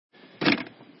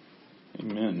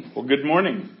Amen. Well, good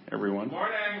morning, everyone.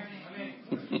 Morning.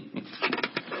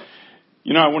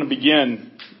 I want to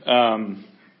begin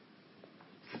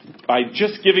by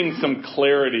just giving some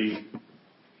clarity.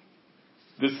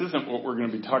 This isn't what we're going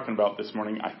to be talking about this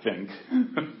morning, I think.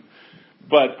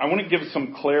 But I want to give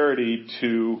some clarity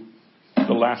to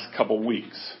the last couple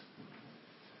weeks.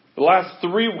 The last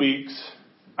 3 weeks,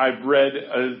 I've read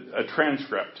a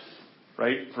transcript,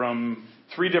 right, from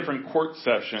 3 different court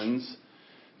sessions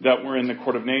that were in the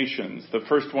Court of Nations. The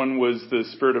first one was the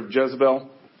spirit of Jezebel.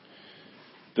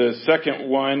 The second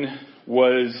one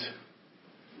was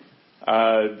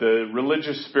the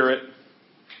religious spirit.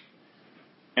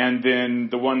 And then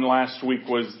the one last week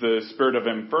was the spirit of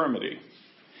infirmity.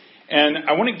 And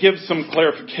I want to give some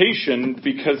clarification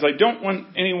because I don't want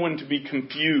anyone to be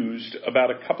confused about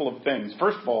a couple of things.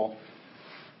 First of all,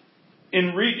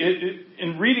 in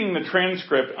reading the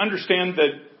transcript, understand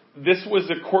that this was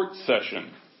a court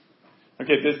session.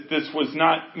 Okay, this was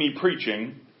not me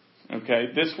preaching.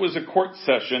 Okay, this was a court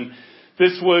session.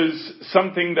 This was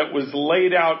something that was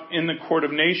laid out in the Court of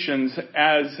Nations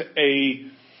as a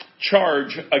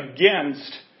charge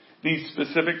against these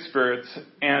specific spirits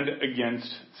and against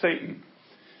Satan.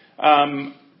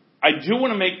 I do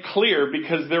want to make clear,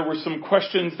 because there were some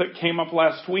questions that came up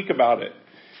last week about it.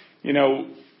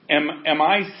 Am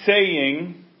I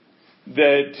saying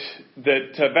that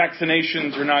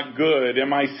vaccinations are not good?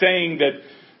 Am I saying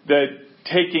that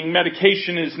taking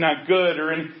medication is not good?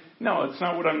 No, it's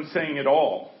not what I'm saying at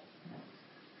all.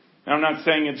 I'm not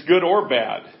saying it's good or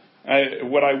bad.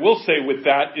 What I will say with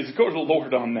that is go to the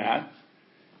Lord on that,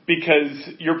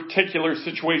 because your particular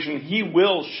situation, He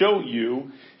will show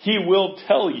you, He will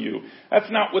tell you.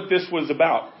 That's not what this was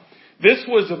about. This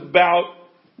was about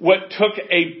what took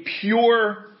a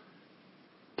pure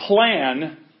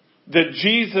plan that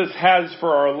Jesus has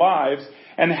for our lives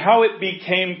and how it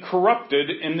became corrupted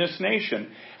in this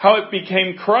nation. How it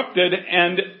became corrupted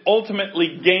and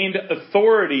ultimately gained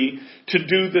authority to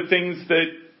do the things that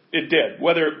it did.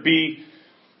 Whether it be,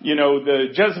 the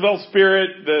Jezebel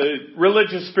spirit, the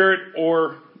religious spirit,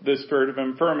 or the spirit of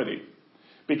infirmity.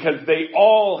 Because they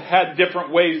all had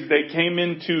different ways they came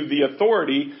into the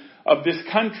authority of this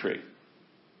country.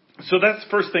 So that's the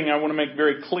first thing I want to make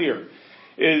very clear.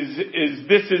 Is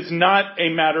this is not a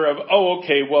matter of,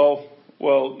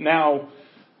 well, now,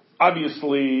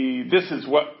 obviously, this is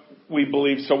what we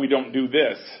believe, so we don't do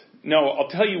this. No, I'll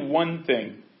tell you one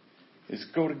thing, is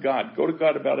go to God. Go to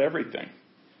God about everything.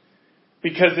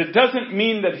 Because it doesn't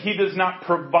mean that He does not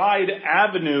provide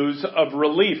avenues of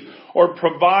relief or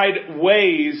provide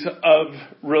ways of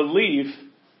relief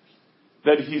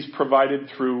that He's provided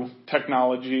through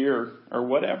technology or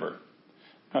whatever.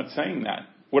 I'm not saying that.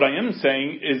 What I am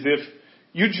saying is if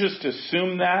you just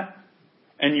assume that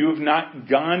and you have not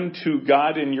gone to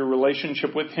God in your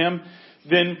relationship with Him,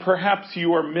 then perhaps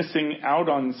you are missing out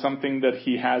on something that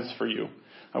He has for you.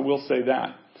 I will say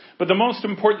that. But the most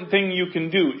important thing you can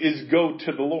do is go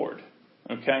to the Lord.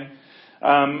 Okay?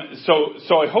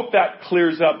 So I hope that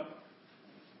clears up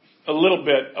a little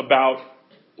bit about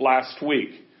last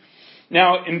week.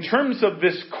 Now, in terms of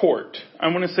this court, I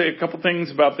want to say a couple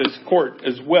things about this court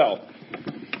as well.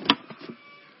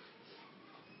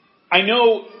 I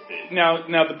know now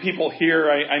the people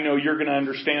here, I know you're going to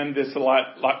understand this a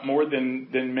lot more than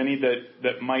many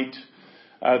that might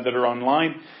that are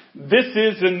online. This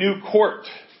is a new court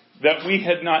that we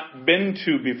had not been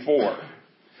to before.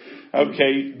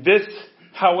 Okay, this,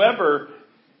 however,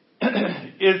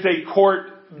 is a court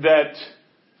that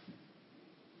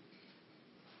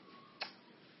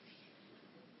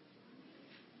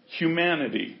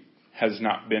humanity has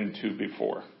not been to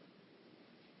before.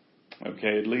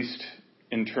 Okay, at least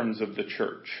in terms of the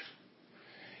church.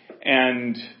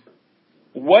 And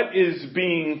what is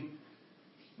being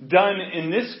done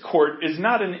in this court is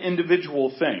not an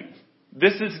individual thing.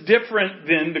 This is different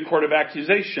than the court of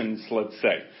accusations, let's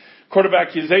say. Court of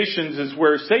accusations is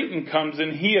where Satan comes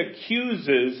and he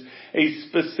accuses a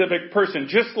specific person.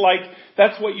 Just like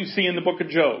that's what you see in the book of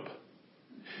Job.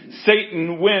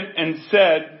 Satan went and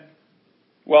said,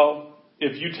 well,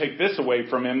 if you take this away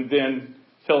from him, then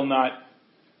he'll not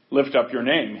lift up your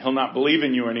name. He'll not believe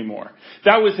in you anymore.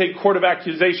 That was a court of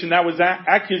accusation. That was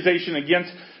accusation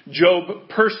against Job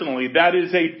personally. That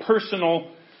is a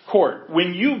personal court.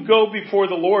 When you go before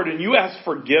the Lord and you ask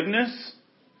forgiveness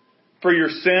for your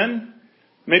sin,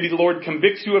 maybe the Lord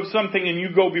convicts you of something and you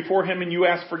go before Him and you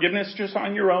ask forgiveness just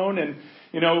on your own and,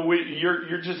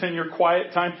 you're just in your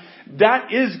quiet time.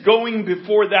 That is going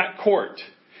before that court.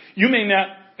 You may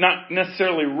not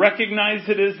necessarily recognize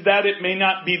it as that. It may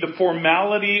not be the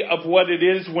formality of what it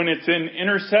is when it's in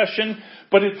intercession,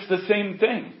 but it's the same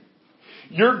thing.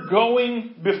 You're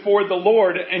going before the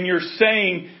Lord and you're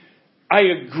saying, I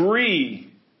agree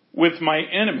with my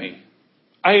enemy.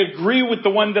 I agree with the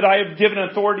one that I have given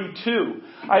authority to.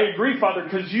 I agree, Father,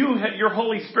 because your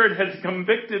Holy Spirit has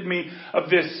convicted me of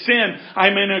this sin.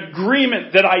 I'm in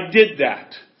agreement that I did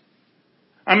that.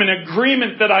 I'm in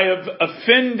agreement that I have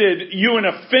offended you and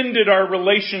offended our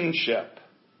relationship.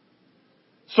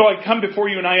 So I come before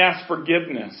you and I ask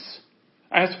forgiveness.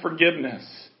 I ask forgiveness.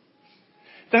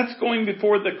 That's going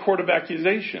before the court of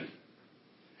accusation.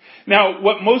 Now,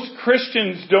 what most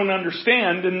Christians don't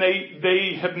understand, and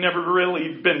they have never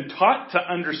really been taught to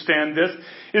understand this,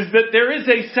 is that there is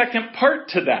a second part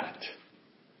to that.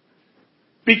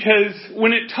 Because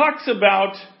when it talks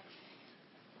about,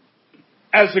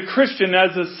 as a Christian,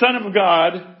 as a son of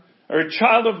God, or a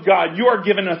child of God, you are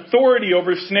given authority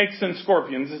over snakes and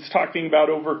scorpions. It's talking about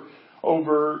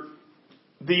over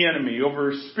the enemy,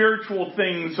 over spiritual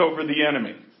things over the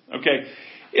enemy. Okay?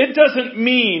 It doesn't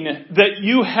mean that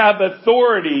you have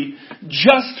authority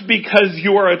just because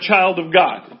you are a child of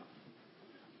God.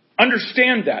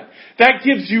 Understand that. That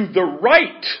gives you the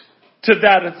right to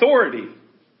that authority.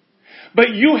 But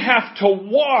you have to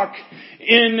walk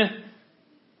in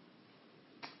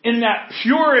that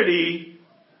purity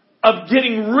of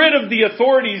getting rid of the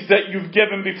authorities that you've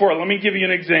given before. Let me give you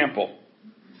an example.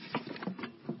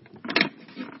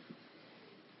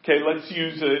 Okay, let's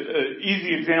use an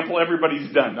easy example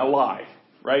everybody's done, a lie,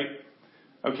 right?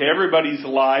 Okay, everybody's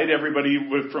lied, everybody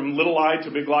from little lie to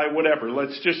big lie, whatever.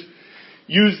 Let's just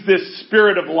use this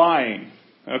spirit of lying,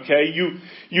 okay?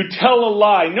 You tell a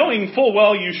lie, knowing full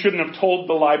well you shouldn't have told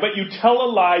the lie, but you tell a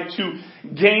lie to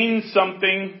gain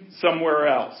something somewhere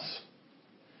else.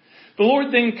 The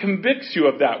Lord then convicts you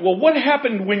of that. Well, what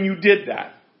happened when you did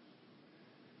that?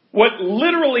 What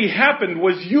literally happened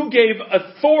was you gave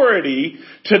authority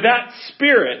to that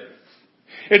spirit.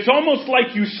 It's almost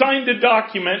like you signed a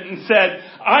document and said,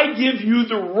 I give you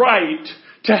the right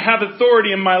to have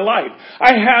authority in my life.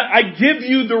 I give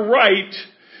you the right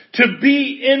to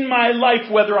be in my life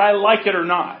whether I like it or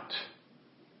not.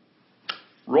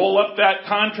 Roll up that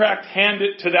contract, hand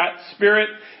it to that spirit,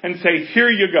 and say, here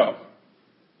you go.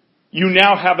 You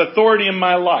now have authority in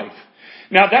my life.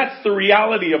 Now that's the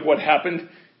reality of what happened.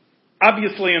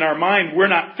 Obviously in our mind, we're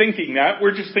not thinking that.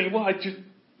 We're just thinking, well, I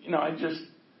just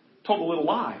told a little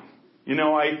lie.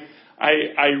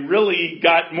 I really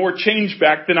got more change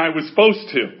back than I was supposed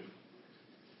to.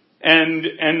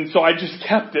 And so I just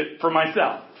kept it for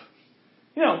myself.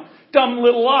 Dumb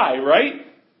little lie, right?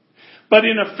 But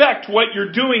in effect, what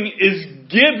you're doing is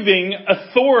giving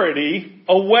authority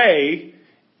away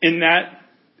in that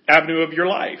avenue of your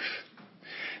life.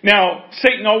 Now,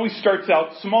 Satan always starts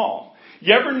out small.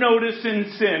 You ever notice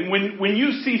in sin, when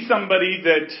you see somebody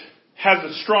that has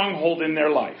a stronghold in their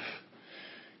life?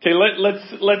 Okay,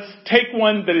 let's take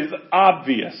one that is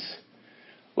obvious,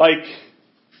 like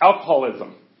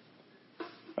alcoholism.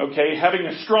 Okay, having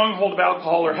a stronghold of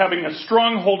alcohol or having a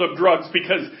stronghold of drugs,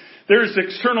 because there's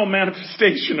external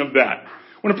manifestation of that.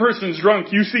 When a person's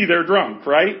drunk, you see they're drunk,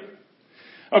 right?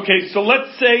 Okay, so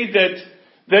let's say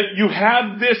that you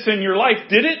have this in your life.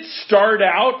 Did it start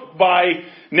out by,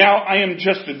 now I am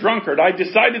just a drunkard? I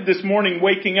decided this morning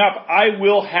waking up, I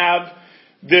will have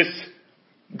this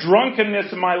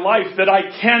drunkenness in my life that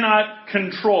I cannot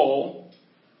control,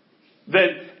 that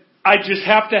I just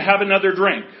have to have another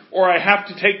drink, or I have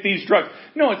to take these drugs.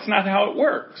 No, it's not how it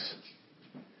works.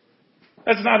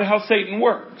 That's not how Satan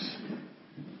works.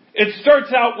 It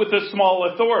starts out with a small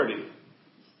authority.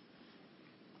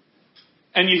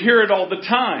 And you hear it all the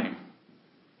time.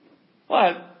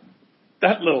 Well,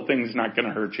 that little thing's not going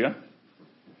to hurt you.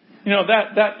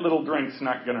 That little drink's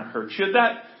not going to hurt you.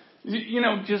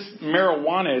 Just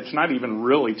marijuana, it's not even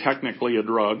really technically a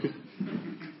drug.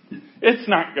 It's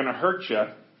not going to hurt you.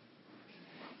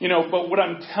 But what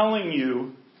I'm telling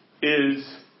you is,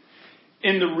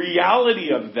 in the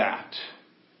reality of that,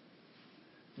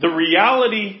 the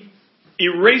reality,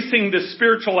 erasing the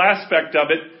spiritual aspect of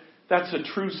it, that's a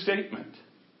true statement.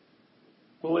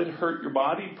 Will it hurt your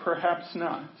body? Perhaps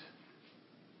not.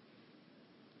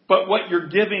 But what you're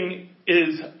giving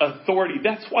is authority.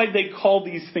 That's why they call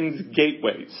these things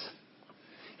gateways.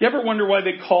 You ever wonder why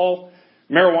they call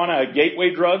marijuana a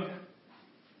gateway drug?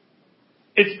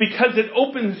 It's because it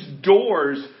opens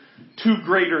doors to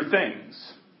greater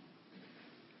things.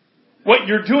 What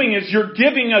you're doing is you're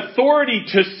giving authority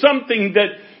to something that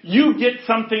you get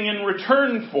something in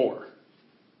return for.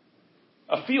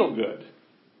 A feel good.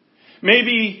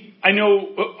 Maybe, I know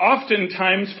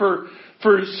oftentimes for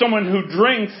someone who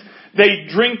drinks, they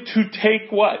drink to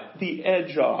take what? The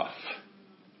edge off.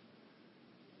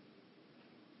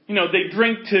 They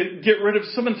drink to get rid of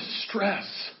some of the stress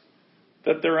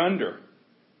that they're under.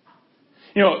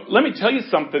 Let me tell you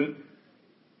something.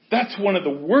 That's one of the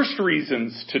worst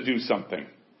reasons to do something.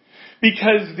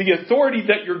 Because the authority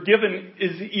that you're given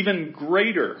is even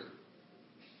greater.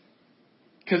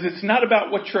 Because it's not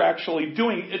about what you're actually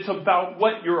doing. It's about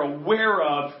what you're aware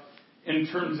of in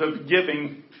terms of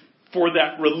giving for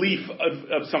that relief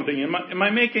of something. Am I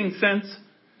making sense?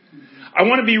 I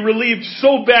want to be relieved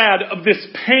so bad of this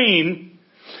pain.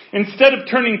 Instead of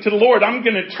turning to the Lord, I'm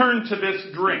going to turn to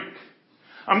this drink.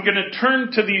 I'm going to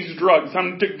turn to these drugs.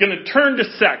 I'm going to turn to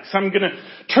sex. I'm going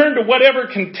to turn to whatever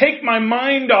can take my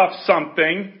mind off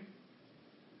something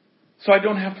so I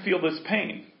don't have to feel this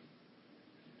pain.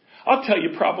 I'll tell you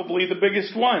probably the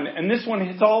biggest one, and this one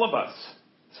hits all of us.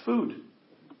 It's food.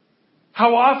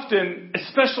 How often,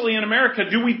 especially in America,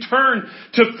 do we turn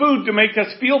to food to make us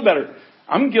feel better?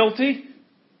 I'm guilty.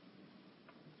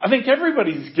 I think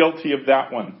everybody's guilty of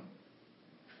that one.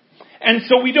 And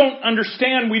so we don't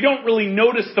understand, we don't really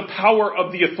notice the power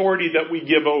of the authority that we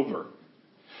give over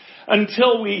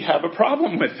until we have a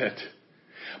problem with it.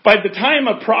 By the time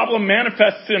a problem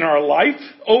manifests in our life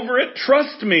over it,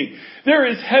 trust me, there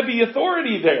is heavy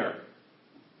authority there.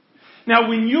 Now,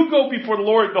 when you go before the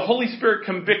Lord, the Holy Spirit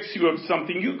convicts you of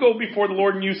something. You go before the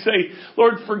Lord and you say,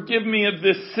 Lord, forgive me of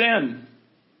this sin.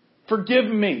 Forgive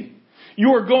me.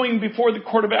 You are going before the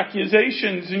court of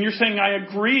accusations and you're saying, I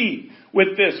agree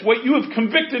with this. What you have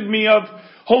convicted me of,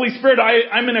 Holy Spirit,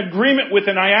 I'm in agreement with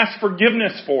and I ask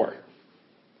forgiveness for.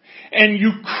 And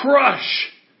you crush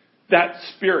that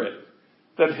spirit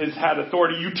that has had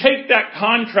authority. You take that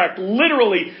contract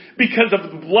literally because of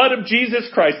the blood of Jesus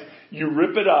Christ. You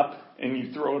rip it up and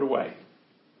you throw it away.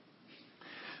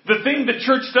 The thing the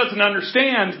church doesn't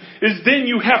understand is then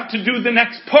you have to do the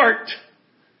next part,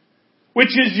 which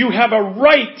is you have a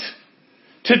right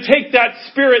to take that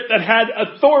spirit that had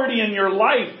authority in your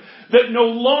life, that no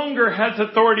longer has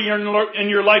authority in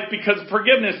your life because of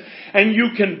forgiveness, and you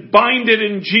can bind it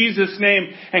in Jesus'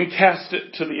 name and cast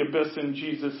it to the abyss in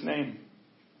Jesus' name.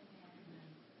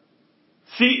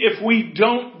 See, if we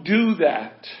don't do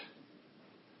that,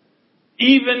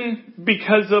 even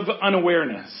because of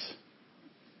unawareness,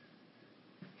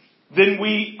 then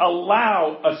we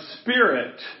allow a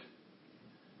spirit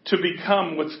to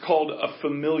become what's called a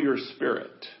familiar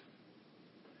spirit.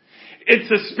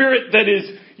 It's a spirit that is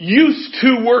used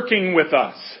to working with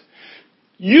us,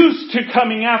 used to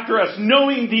coming after us,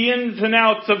 knowing the ins and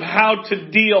outs of how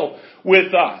to deal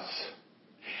with us.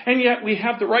 And yet we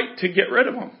have the right to get rid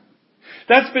of them.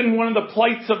 That's been one of the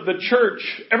plights of the church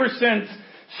ever since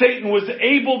Satan was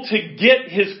able to get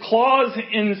his claws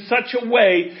in such a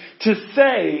way to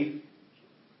say,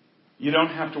 you don't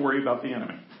have to worry about the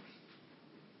enemy.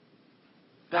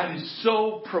 That is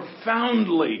so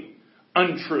profoundly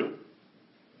untrue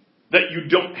that you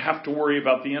don't have to worry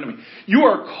about the enemy. You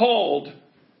are called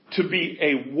to be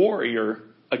a warrior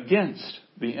against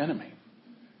the enemy.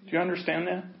 Do you understand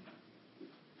that?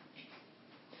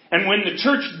 And when the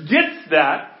church gets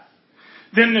that,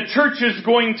 then the church is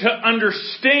going to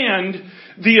understand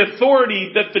the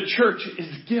authority that the church is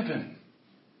given.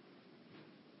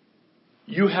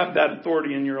 You have that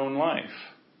authority in your own life.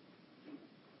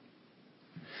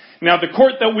 Now, the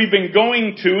court that we've been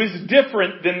going to is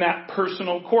different than that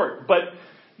personal court, but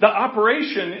the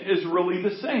operation is really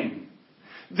the same.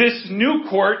 This new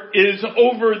court is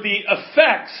over the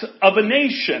effects of a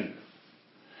nation.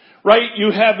 Right?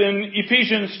 You have in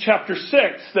Ephesians chapter 6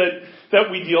 that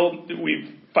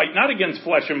we fight not against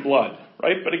flesh and blood,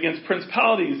 right? But against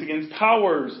principalities, against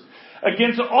powers,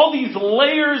 against all these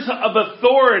layers of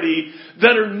authority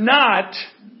that are not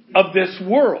of this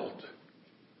world.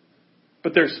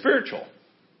 But they're spiritual.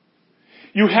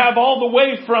 You have all the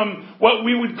way from what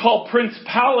we would call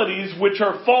principalities, which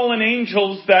are fallen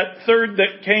angels, that third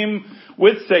that came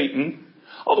with Satan,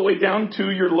 all the way down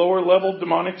to your lower level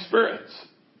demonic spirits.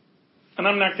 And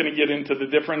I'm not going to get into the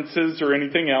differences or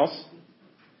anything else.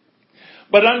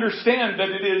 But understand that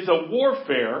it is a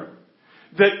warfare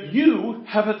that you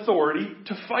have authority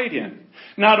to fight in.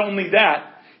 Not only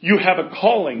that, you have a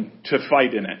calling to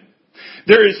fight in it.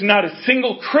 There is not a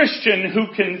single Christian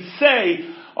who can say,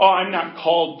 oh, I'm not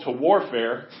called to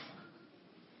warfare.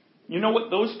 You know what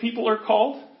those people are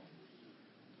called?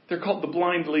 They're called the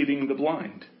blind leading the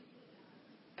blind.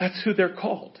 That's who they're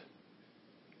called.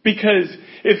 Because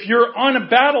if you're on a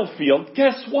battlefield,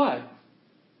 guess what?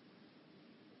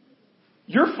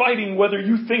 You're fighting whether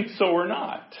you think so or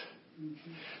not.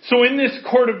 So in this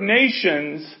court of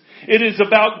nations, it is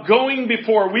about going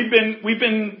before. We've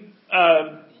been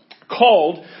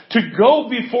called to go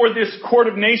before this court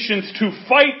of nations to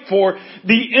fight for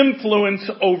the influence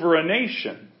over a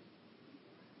nation.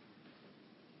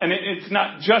 And it's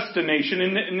not just a nation.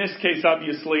 In this case,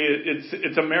 obviously,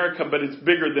 it's America, but it's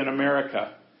bigger than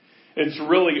America. It's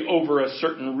really over a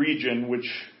certain region, which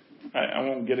I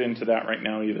won't get into that right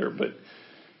now either, but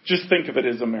just think of it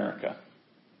as America.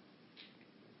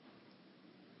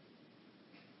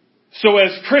 So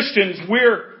as Christians,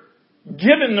 we're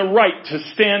given the right to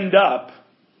stand up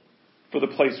for the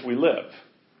place we live.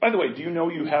 By the way, do you know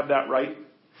you have that right?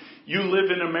 You live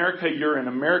in America, you're an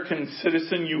American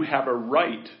citizen, you have a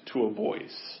right to a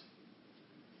voice.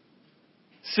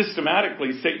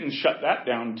 Systematically, Satan shut that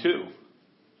down too.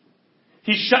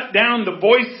 He shut down the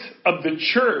voice of the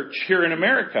church here in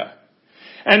America.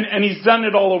 And he's done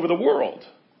it all over the world.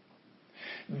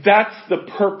 That's the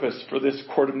purpose for this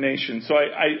court of nations. So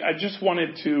I just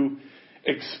wanted to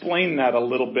explain that a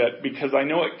little bit because I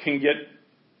know it can get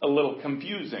a little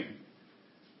confusing.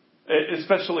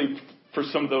 Especially for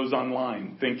some of those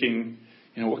online thinking,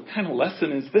 what kind of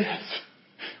lesson is this?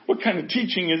 What kind of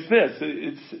teaching is this?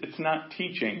 It's not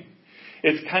teaching.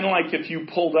 It's kind of like if you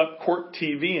pulled up court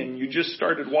TV and you just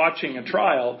started watching a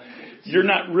trial, you're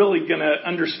not really going to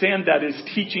understand that as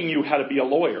teaching you how to be a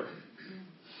lawyer.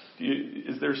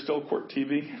 Is there still court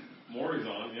TV? More is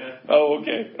on, yeah. Oh,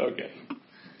 okay.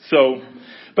 So,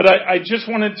 but I just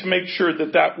wanted to make sure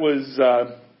that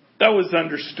was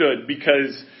understood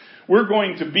because we're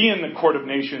going to be in the court of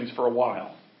nations for a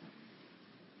while.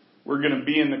 We're going to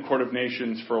be in the court of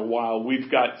nations for a while.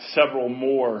 We've got several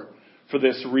more for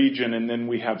this region, and then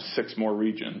we have 6 more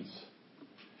regions.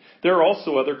 There are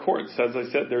also other courts. As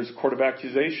I said, there's court of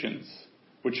accusations,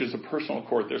 which is a personal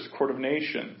court. There's court of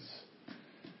nations.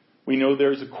 We know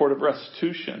there's a court of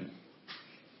restitution.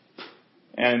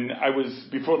 And I was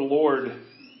before the Lord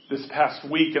this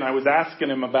past week, and I was asking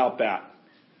him about that.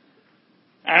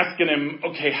 Asking him,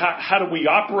 okay, how do we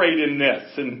operate in this?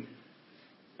 And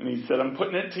he said, I'm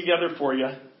putting it together for you.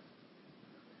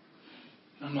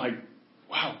 I'm like,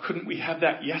 wow, couldn't we have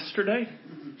that yesterday?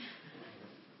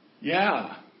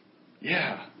 Yeah.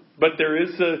 But there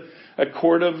is a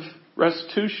court of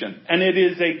restitution. And it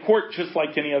is a court just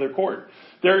like any other court.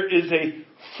 There is a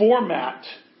format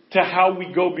to how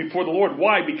we go before the Lord.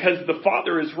 Why? Because the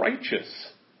Father is righteous.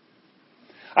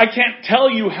 I can't tell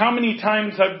you how many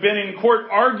times I've been in court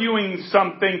arguing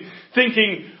something,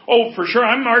 thinking, oh, for sure,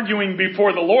 I'm arguing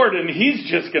before the Lord, and He's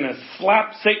just going to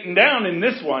slap Satan down in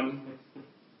this one.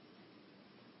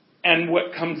 And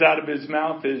what comes out of his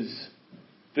mouth is,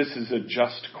 this is a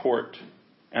just court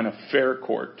and a fair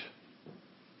court.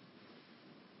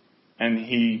 And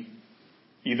he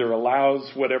either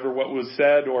allows what was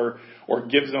said or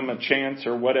gives them a chance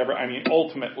or whatever. I mean,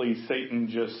 ultimately, Satan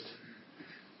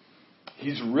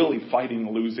he's really fighting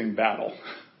a losing battle.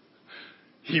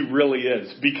 He really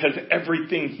is. Because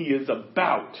everything he is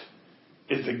about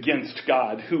is against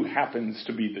God, who happens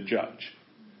to be the judge.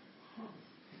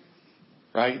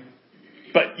 Right?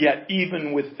 But yet,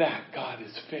 even with that, God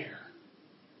is fair.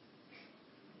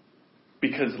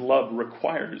 Because love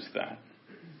requires that.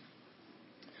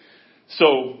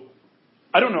 So,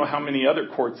 I don't know how many other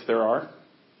courts there are.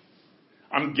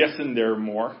 I'm guessing there are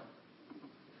more.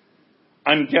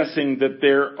 I'm guessing that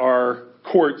there are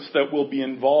courts that will be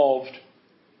involved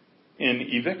in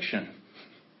eviction.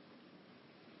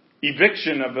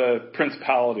 Eviction of a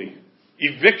principality.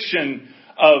 Eviction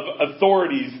of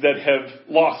authorities that have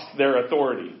lost their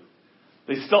authority.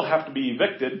 They still have to be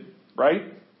evicted, right?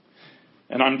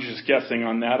 And I'm just guessing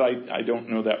on that. I don't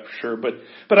know that for sure.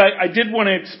 But I did want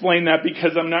to explain that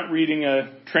because I'm not reading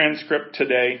a transcript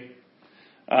today.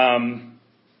 I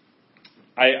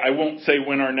won't say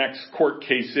when our next court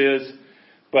case is,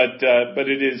 but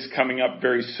it is coming up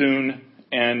very soon.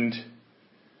 And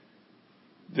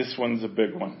this one's a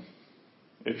big one.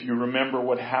 If you remember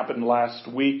what happened last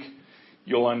week,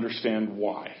 you'll understand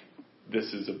why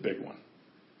this is a big one.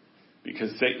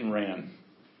 Because Satan ran.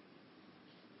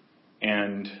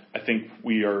 And I think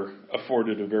we are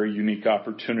afforded a very unique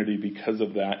opportunity because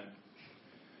of that.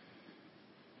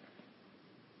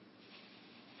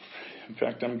 In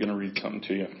fact, I'm going to read something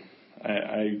to you.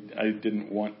 I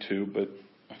didn't want to, but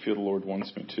I feel the Lord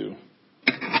wants me to.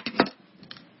 I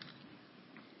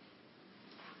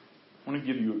want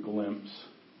to give you a glimpse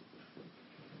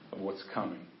of what's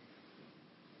coming.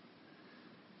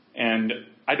 And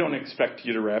I don't expect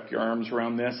you to wrap your arms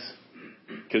around this,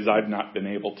 because I've not been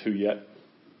able to yet.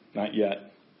 Not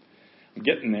yet. I'm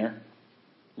getting there.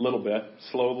 A little bit.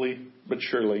 Slowly, but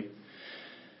surely.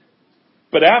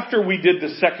 But after we did the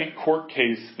second court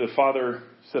case, the Father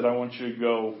said, I want you to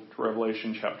go to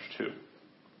Revelation chapter 2.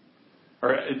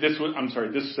 This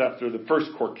is after the first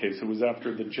court case. It was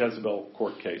after the Jezebel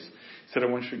court case. He said, I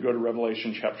want you to go to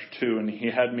Revelation chapter 2. And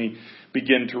he had me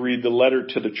begin to read the letter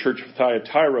to the church of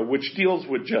Thyatira, which deals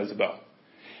with Jezebel.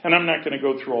 And I'm not going to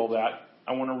go through all that.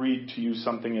 I want to read to you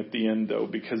something at the end, though,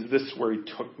 because this is where he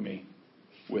took me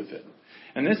with it.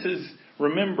 And this is,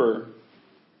 remember,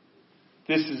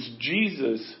 this is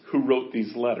Jesus who wrote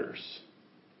these letters.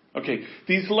 Okay,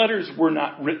 these letters were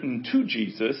not written to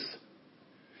Jesus.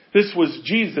 This was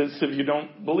Jesus. If you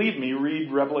don't believe me,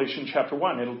 read Revelation chapter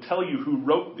 1. It'll tell you who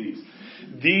wrote these.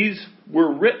 These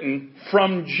were written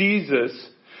from Jesus,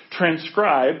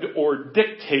 transcribed or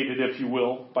dictated, if you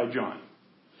will, by John.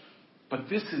 But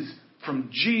this is from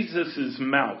Jesus'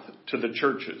 mouth to the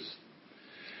churches.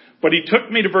 But he took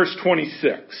me to verse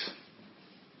 26.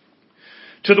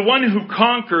 To the one who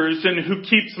conquers and who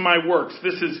keeps my works.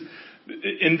 This is,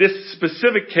 in this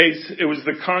specific case, it was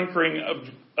the conquering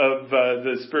of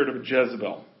the spirit of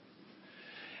Jezebel.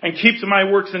 And keeps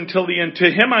my works until the end. To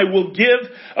him I will give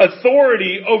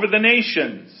authority over the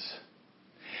nations.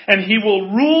 And he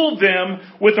will rule them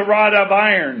with a rod of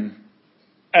iron.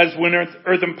 As when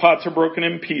earthen pots are broken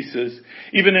in pieces.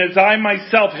 Even as I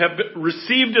myself have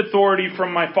received authority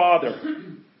from my Father.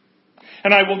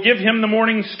 And I will give him the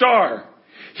morning star.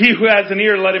 He who has an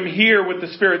ear, let him hear what the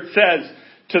Spirit says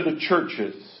to the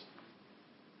churches.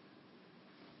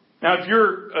 Now, if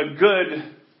you're a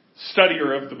good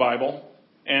studier of the Bible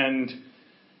and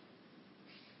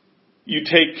you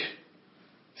take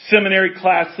seminary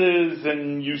classes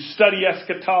and you study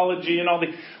eschatology and all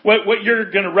what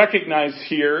you're going to recognize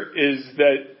here is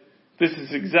that this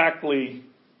is exactly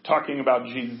talking about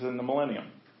Jesus in the millennium.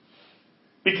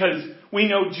 Because we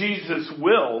know Jesus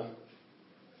will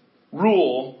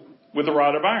rule with a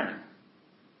rod of iron.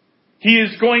 He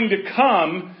is going to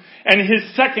come, and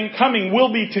his second coming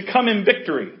will be to come in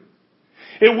victory.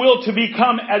 It will to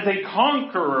become as a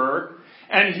conqueror,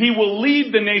 and he will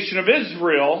lead the nation of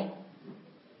Israel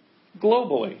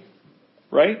globally,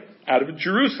 right? Out of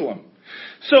Jerusalem.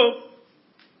 So,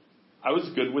 I was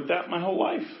good with that my whole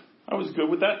life. I was good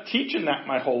with that, teaching that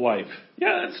my whole life.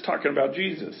 Yeah, that's talking about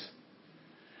Jesus.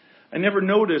 I never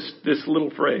noticed this little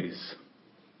phrase.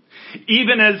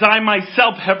 Even as I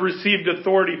myself have received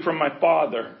authority from my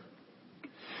Father.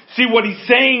 See what he's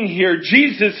saying here,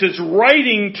 Jesus is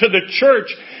writing to the church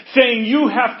saying, you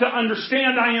have to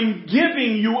understand I am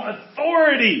giving you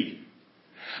authority.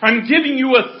 I'm giving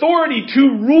you authority to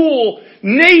rule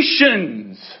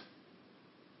nations.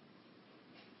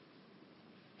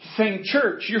 He's saying,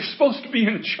 church, you're supposed to be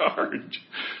in charge.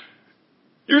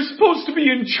 You're supposed to be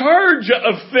in charge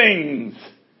of things.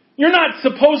 You're not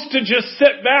supposed to just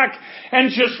sit back and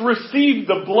just receive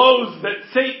the blows that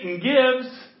Satan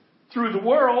gives through the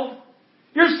world.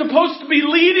 You're supposed to be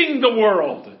leading the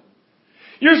world.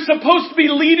 You're supposed to be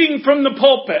leading from the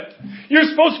pulpit. You're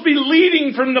supposed to be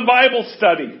leading from the Bible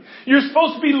study. You're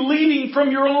supposed to be leading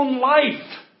from your own life.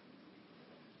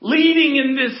 Leading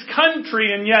in this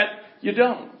country, and yet you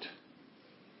don't.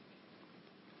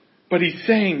 But he's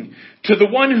saying, to the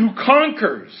one who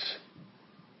conquers,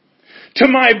 to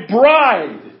my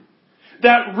bride,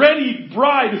 that ready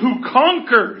bride who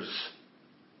conquers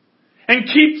and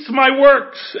keeps my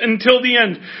works until the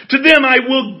end. To them I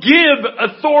will give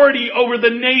authority over the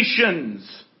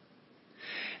nations.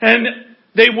 And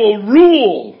they will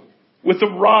rule with a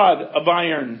rod of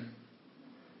iron.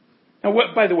 Now,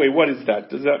 by the way, what is that?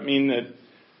 Does that mean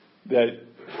that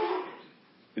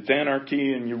it's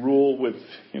anarchy and you rule with,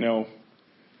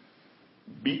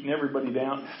 beating everybody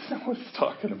down? That's not what it's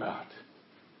talking about.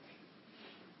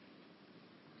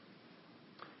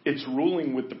 It's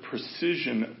ruling with the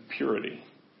precision of purity.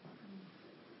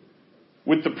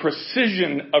 With the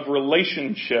precision of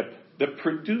relationship that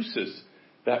produces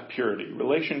that purity.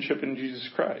 Relationship in Jesus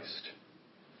Christ.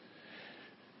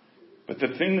 But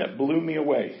the thing that blew me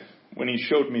away when he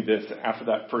showed me this after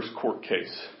that first court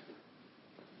case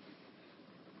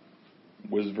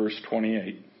was verse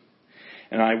 28.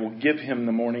 And I will give him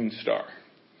the morning star.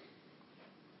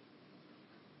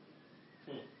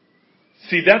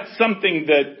 See, that's something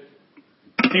that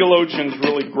theologians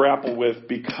really grapple with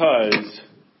because,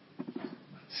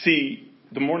 see,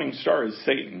 the morning star is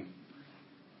Satan.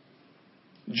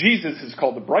 Jesus is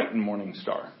called the bright and morning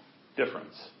star.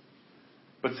 Difference.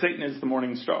 But Satan is the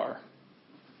morning star.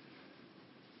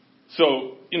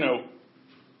 So,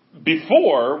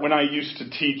 before, when I used to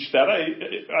teach that,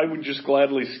 I would just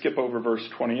gladly skip over verse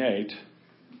 28.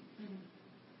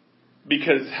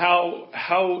 Because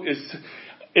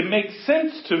it makes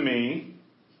sense to me,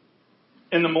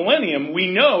 in the millennium, we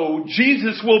know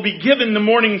Jesus will be given the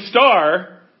morning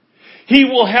star. He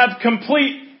will have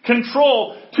complete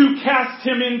control to cast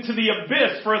him into the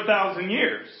abyss for 1,000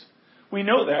 years. We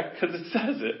know that because it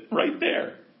says it right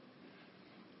there.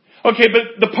 Okay,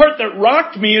 but the part that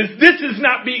rocked me is this is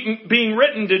not being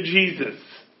written to Jesus.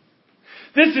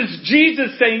 This is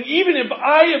Jesus saying, even if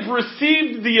I have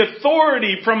received the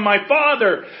authority from my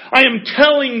Father, I am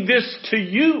telling this to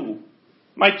you,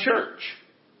 my church.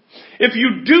 If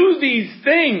you do these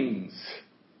things,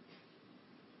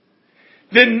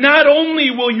 then not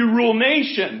only will you rule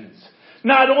nations,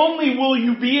 not only will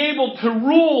you be able to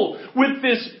rule with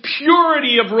this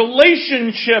purity of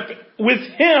relationship with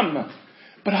Him,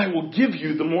 but I will give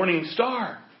you the morning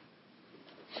star.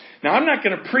 Now, I'm not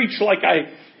going to preach like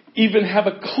I even have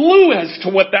a clue as to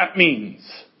what that means.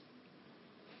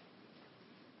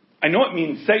 I know it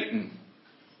means Satan.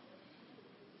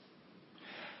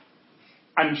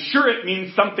 I'm sure it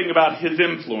means something about his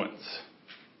influence.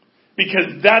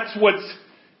 Because that's what's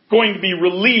going to be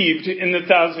relieved in the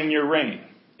 1,000-year reign,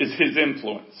 is his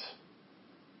influence.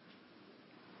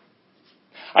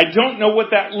 I don't know what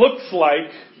that looks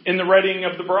like in the readying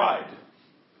of the bride.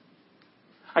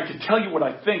 I can tell you what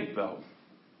I think, though.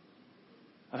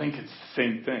 I think it's the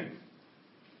same thing.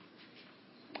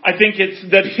 I think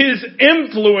it's that his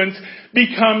influence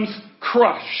becomes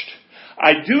crushed.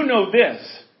 I do know this.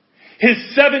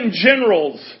 His 7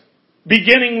 generals,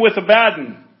 beginning with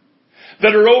Abaddon,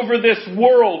 that are over this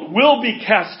world will be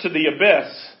cast to the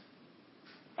abyss.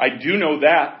 I do know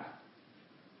that.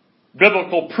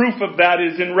 Biblical proof of that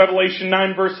is in Revelation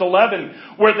 9 verse 11,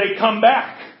 where they come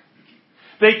back.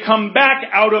 They come back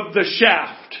out of the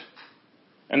shaft.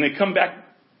 And they come back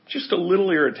just a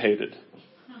little irritated.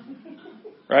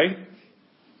 Right?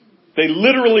 They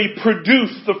literally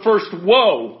produce the first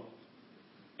woe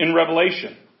in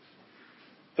Revelation.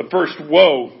 The first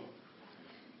woe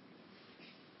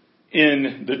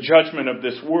in the judgment of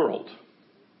this world.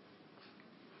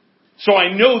 So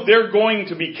I know they're going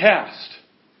to be cast.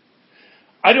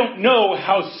 I don't know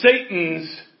how Satan's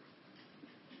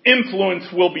influence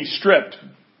will be stripped,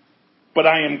 but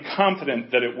I am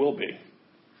confident that it will be.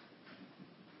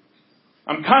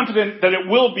 I'm confident that it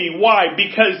will be. Why?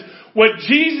 Because what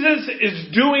Jesus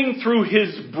is doing through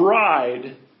His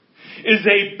bride is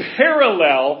a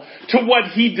parallel to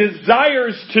what He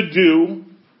desires to do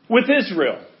with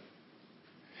Israel.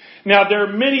 Now, there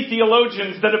are many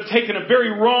theologians that have taken a very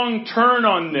wrong turn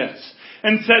on this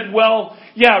and said, well,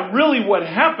 yeah, really what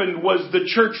happened was the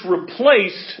church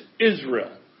replaced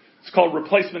Israel. It's called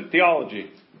replacement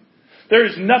theology. There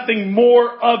is nothing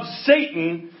more of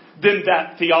Satan than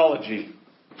that theology.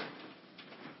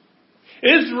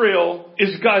 Israel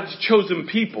is God's chosen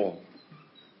people.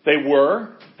 They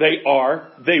were, they are,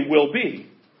 they will be.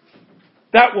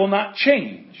 That will not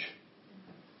change.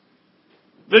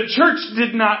 The church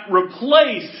did not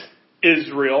replace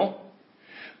Israel,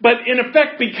 but in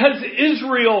effect, because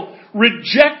Israel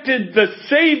rejected the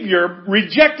Savior,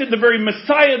 rejected the very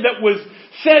Messiah that was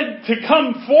said to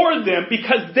come for them,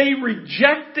 because they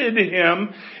rejected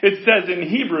Him, it says in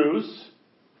Hebrews,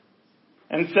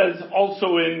 and says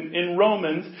also in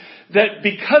Romans, that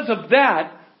because of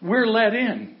that, we're let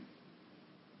in.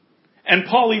 And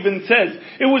Paul even says,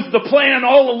 it was the plan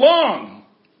all along.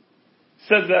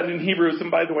 Says that in Hebrews,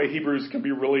 and by the way, Hebrews can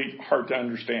be really hard to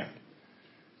understand.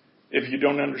 If you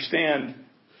don't understand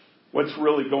what's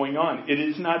really going on. It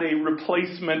is not a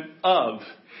replacement of.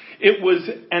 It was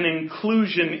an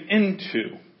inclusion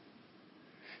into.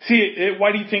 See,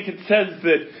 why do you think it says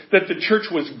that the church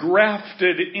was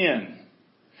grafted in?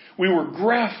 We were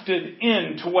grafted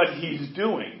into what He's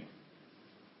doing.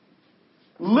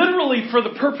 Literally for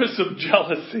the purpose of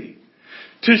jealousy.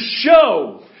 To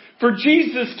show, for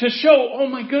Jesus to show, oh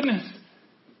my goodness,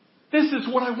 this is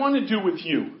what I want to do with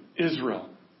you, Israel.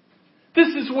 This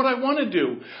is what I want to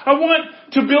do. I want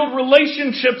to build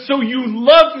relationships so you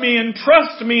love me and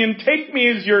trust me and take me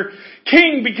as your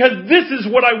king, because this is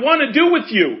what I want to do with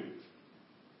you.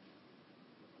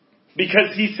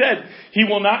 Because He said He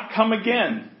will not come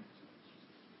again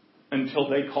until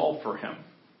they call for Him.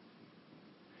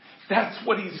 That's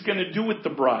what He's going to do with the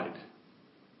bride.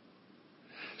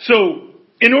 So,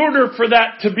 in order for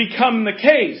that to become the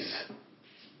case,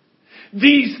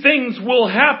 these things will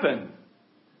happen.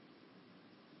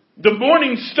 The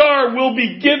morning star will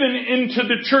be given into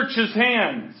the church's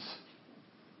hands.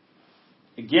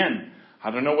 Again, I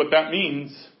don't know what that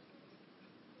means.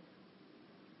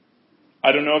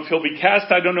 I don't know if He'll be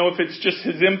cast. I don't know if it's just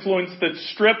His influence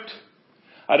that's stripped.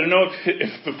 I don't know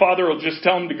if the Father will just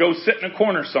tell Him to go sit in a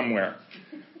corner somewhere.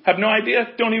 Have no idea.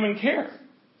 Don't even care.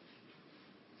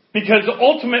 Because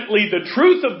ultimately the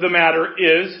truth of the matter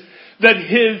is that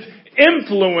His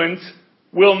influence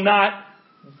will not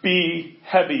be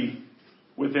heavy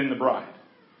within the bride.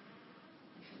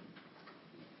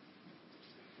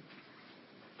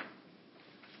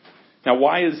 Now,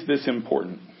 why is this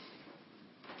important?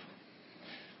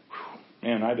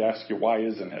 Man, I'd ask you, why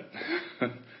isn't it?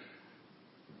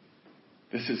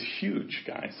 This is huge,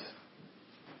 guys.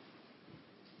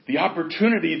 The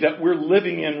opportunity that we're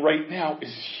living in right now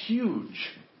is huge.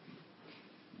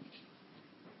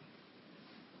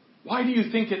 Why do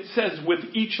you think it says with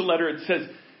each letter, it says,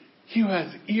 he who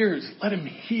has ears, let him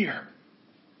hear.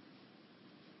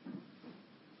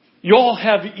 You all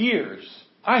have ears.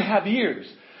 I have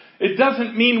ears. It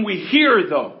doesn't mean we hear,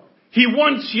 though. He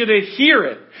wants you to hear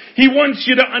it. He wants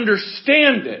you to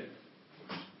understand it.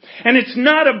 And it's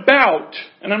not about,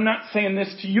 and I'm not saying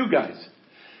this to you guys,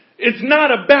 it's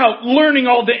not about learning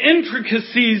all the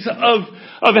intricacies of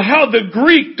how the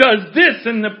Greek does this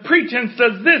and the pretense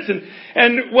does this.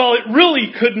 And well, it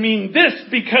really could mean this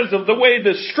because of the way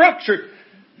the structure.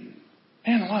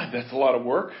 Man alive, that's a lot of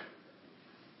work.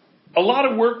 A lot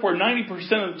of work where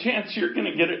 90% of the chance you're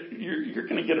going to get it, you're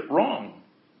going to get it wrong.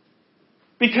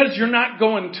 Because you're not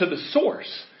going to the source.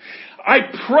 I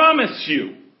promise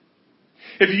you,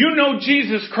 if you know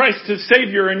Jesus Christ as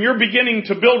Savior and you're beginning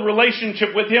to build relationship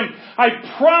with Him, I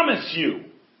promise you,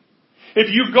 if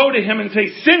you go to Him and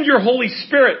say, send your Holy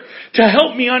Spirit to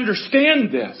help me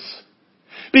understand this.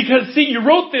 Because see, you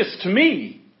wrote this to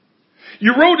me.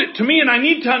 You wrote it to me and I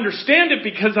need to understand it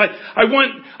because I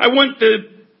want the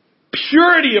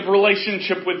purity of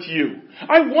relationship with you.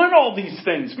 I want all these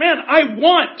things. Man, I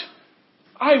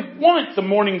want the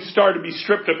morning star to be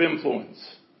stripped of influence.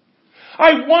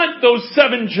 I want those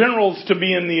 7 generals to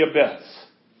be in the abyss.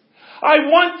 I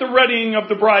want the readying of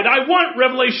the bride. I want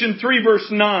Revelation 3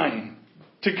 verse 9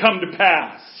 to come to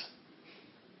pass.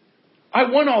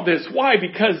 I want all this. Why?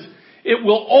 Because it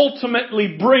will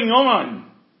ultimately bring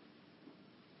on,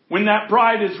 when that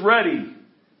bride is ready,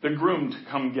 the groom to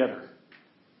come get her.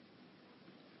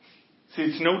 See,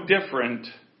 it's no different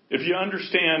if you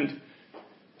understand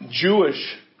Jewish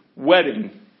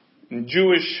wedding and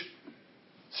Jewish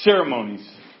ceremonies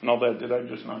and all that. Did I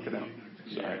just knock it out?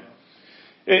 Sorry.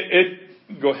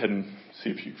 Go ahead and see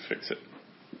if you fix it.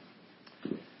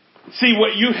 See,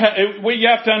 what you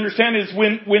have to understand is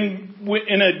when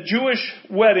in a Jewish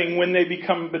wedding, when they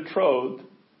become betrothed,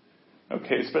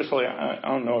 okay, especially, I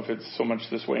don't know if it's so much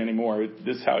this way anymore.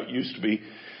 This is how it used to be.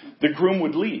 The groom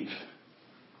would leave.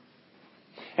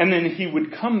 And then he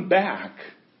would come back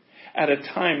at a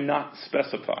time not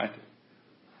specified.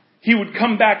 He would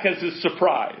come back as a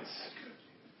surprise.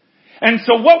 And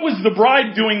so what was the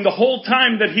bride doing the whole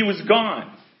time that he was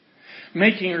gone?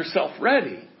 Making herself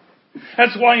ready.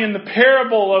 That's why in the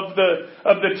parable of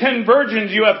the 10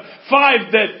 virgins, you have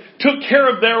 5 that took care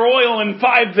of their oil and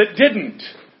 5 that didn't,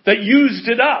 that used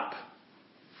it up.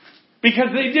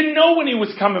 Because they didn't know when he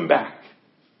was coming back.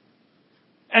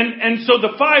 And so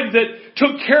the 5 that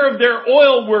took care of their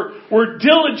oil were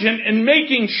diligent in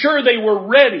making sure they were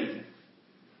ready.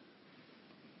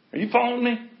 Are you following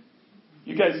me?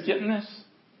 You guys getting this?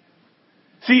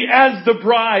 See, as the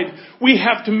bride, we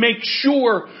have to make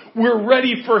sure we're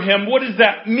ready for Him. What does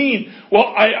that mean? Well,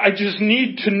 I just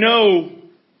need to know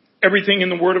everything in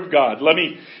the Word of God.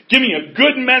 Give me a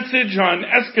good message on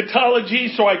eschatology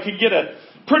so I could get a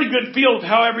pretty good feel of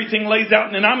how everything lays out.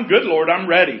 And then I'm good, Lord. I'm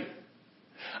ready.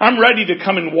 I'm ready to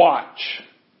come and watch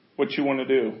what you want to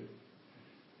do.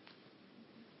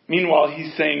 Meanwhile,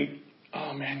 He's saying,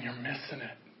 oh man, you're missing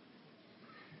it.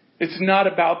 It's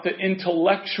not about the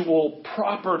intellectual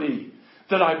property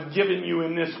that I've given you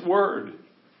in this word.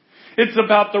 It's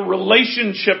about the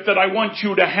relationship that I want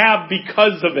you to have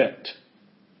because of it.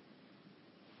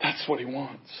 That's what He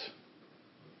wants.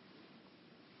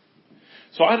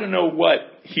 So I don't know what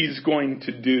He's going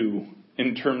to do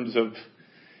in terms of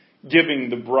giving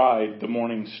the bride the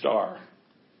morning star.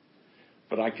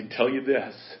 But I can tell you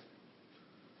this.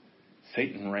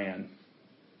 Satan ran.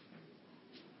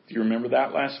 Do you remember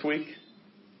that last week?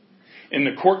 In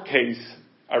the court case,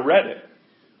 I read it.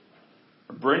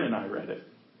 Bryn and I read it.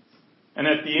 And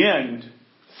at the end,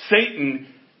 Satan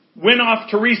went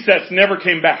off to recess, never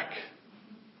came back.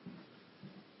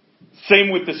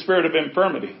 Same with the spirit of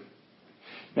infirmity.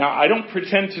 Now, I don't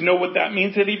pretend to know what that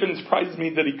means. It even surprises me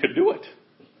that he could do it.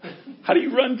 How do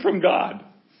you run from God?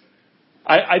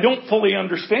 I don't fully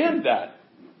understand that.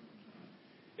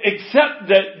 Except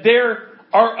that there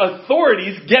are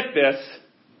authorities, get this,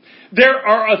 there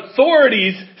are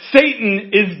authorities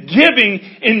Satan is giving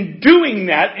in doing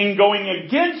that and going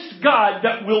against God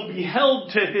that will be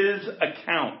held to his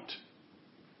account.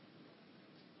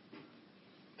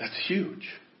 That's huge.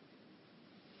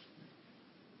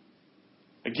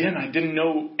 Again, I didn't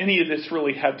know any of this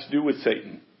really had to do with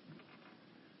Satan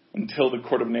until the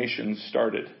Court of Nations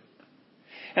started.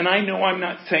 And I know I'm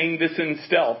not saying this in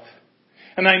stealth.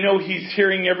 And I know he's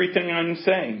hearing everything I'm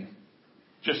saying.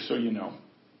 Just so you know.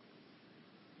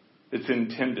 It's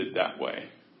intended that way.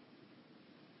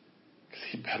 Because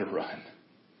he better run.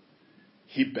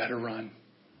 He better run.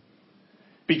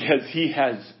 Because he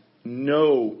has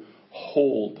no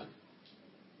hold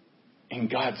in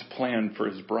God's plan for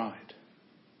his bride.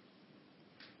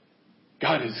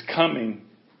 God is coming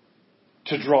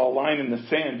to draw a line in the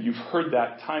sand. You've heard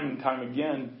that time and time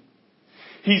again.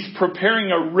 He's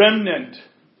preparing a remnant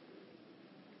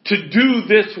to do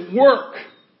this work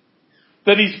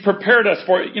that he's prepared us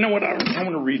for. You know what? I want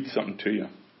to read something to you.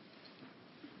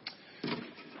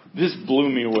 This blew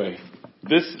me away.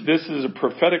 This is a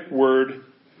prophetic word.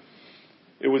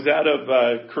 It was out of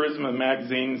Charisma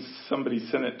magazine. Somebody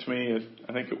sent it to me.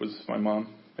 I think it was my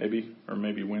mom, maybe, or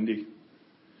maybe Wendy.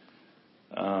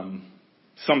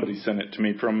 Somebody sent it to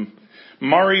me from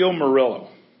Mario Murillo.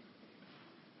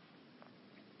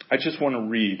 I just want to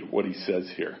read what he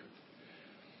says here.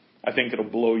 I think it'll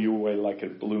blow you away like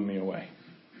it blew me away.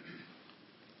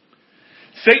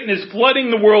 Satan is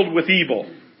flooding the world with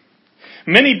evil.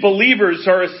 Many believers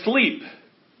are asleep,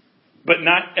 but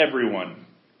not everyone.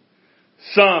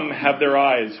 Some have their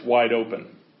eyes wide open.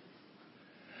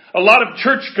 A lot of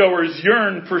churchgoers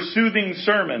yearn for soothing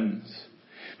sermons.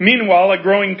 Meanwhile, a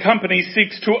growing company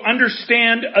seeks to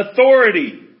understand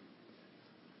authority,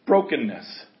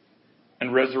 brokenness,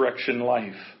 and resurrection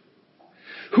life.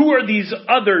 Who are these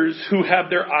others who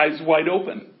have their eyes wide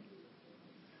open?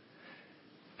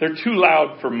 They're too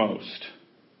loud for most.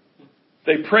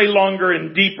 They pray longer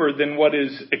and deeper than what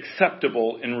is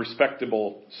acceptable in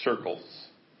respectable circles.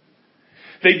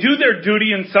 They do their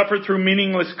duty and suffer through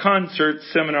meaningless concerts,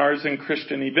 seminars, and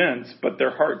Christian events, but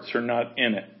their hearts are not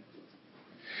in it.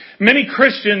 Many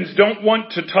Christians don't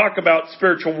want to talk about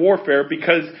spiritual warfare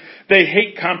because they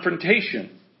hate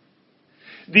confrontation.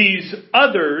 These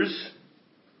others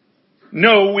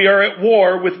know we are at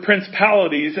war with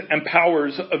principalities and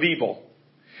powers of evil.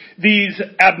 These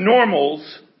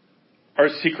abnormals are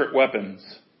secret weapons,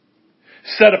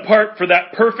 set apart for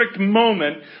that perfect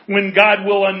moment when God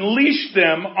will unleash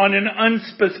them on an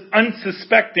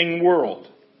unsuspecting world.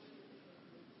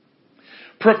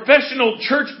 Professional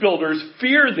church builders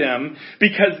fear them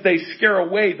because they scare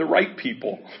away the right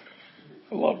people.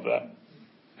 I love that.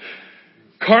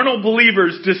 Carnal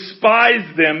believers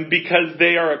despise them because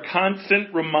they are a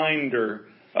constant reminder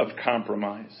of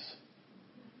compromise.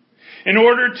 In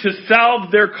order to salve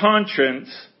their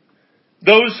conscience,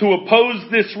 those who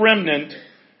oppose this remnant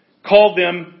call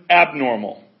them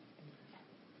abnormal.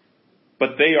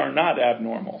 But they are not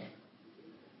abnormal.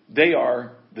 They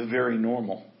are the very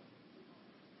normal.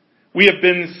 We have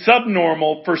been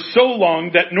subnormal for so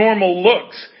long that normal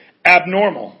looks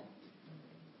abnormal.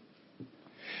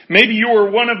 Maybe you are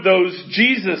one of those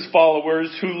Jesus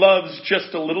followers who loves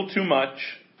just a little too much,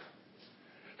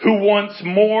 who wants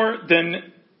more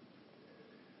than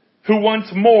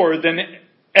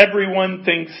everyone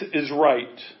thinks is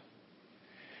right.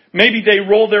 Maybe they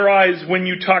roll their eyes when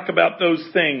you talk about those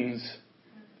things.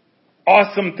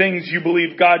 Awesome things you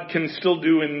believe God can still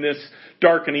do in this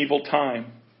dark and evil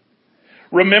time.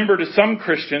 Remember, to some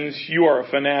Christians, you are a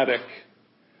fanatic.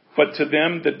 But to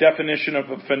them, the definition of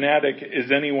a fanatic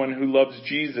is anyone who loves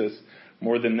Jesus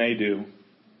more than they do.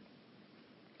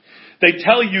 They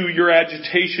tell you your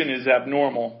agitation is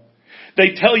abnormal.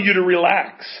 They tell you to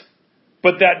relax,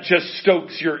 but that just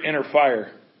stokes your inner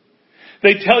fire.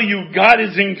 They tell you God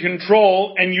is in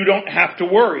control and you don't have to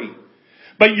worry.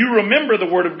 But you remember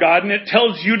the Word of God and it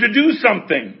tells you to do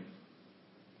something.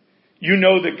 You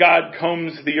know that God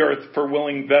combs the earth for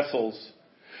willing vessels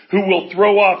who will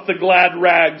throw off the glad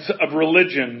rags of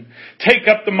religion, take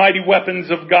up the mighty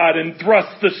weapons of God, and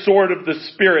thrust the sword of the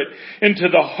Spirit into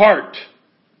the heart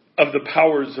of the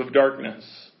powers of darkness.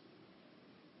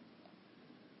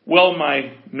 Well,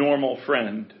 my normal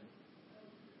friend,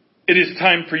 it is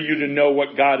time for you to know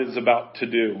what God is about to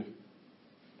do.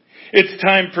 It's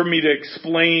time for me to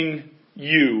explain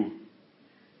you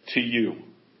to you.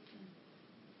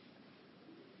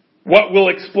 What will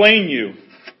explain you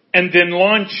and then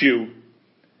launch you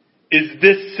is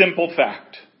this simple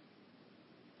fact.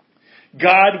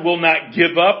 God will not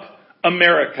give up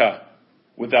America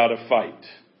without a fight.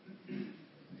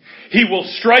 He will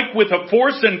strike with a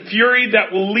force and fury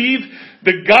that will leave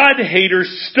the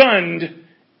God-haters stunned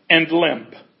and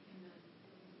limp.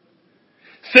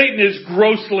 Satan has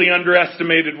grossly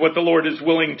underestimated what the Lord is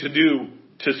willing to do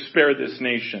to spare this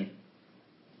nation.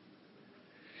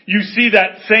 You see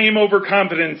that same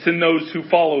overconfidence in those who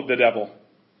follow the devil.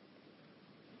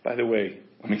 By the way,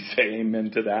 let me say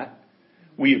amen to that.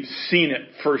 We have seen it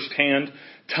firsthand,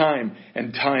 time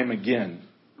and time again.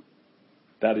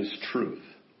 That is truth.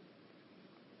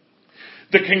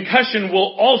 The concussion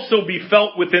will also be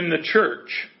felt within the church.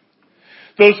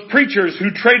 Those preachers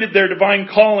who traded their divine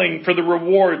calling for the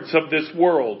rewards of this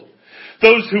world.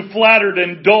 Those who flattered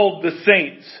and dulled the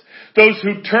saints. Those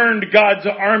who turned God's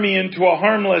army into a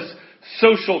harmless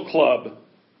social club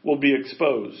will be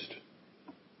exposed.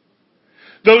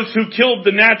 Those who killed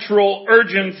the natural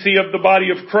urgency of the body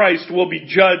of Christ will be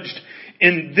judged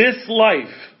in this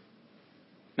life,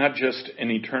 not just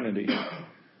in eternity.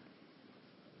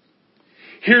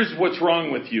 Here's what's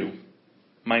wrong with you,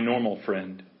 my normal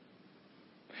friend.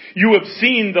 You have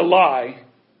seen the lie.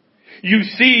 You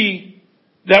see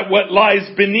that what lies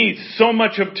beneath so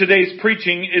much of today's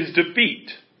preaching is defeat.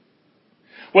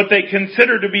 What they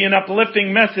consider to be an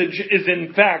uplifting message is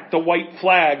in fact the white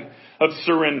flag of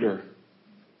surrender.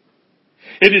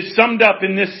 It is summed up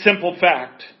in this simple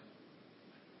fact.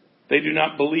 They do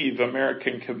not believe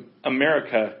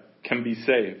America can be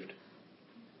saved.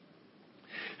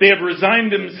 They have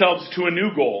resigned themselves to a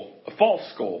new goal, a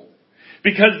false goal,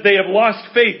 because they have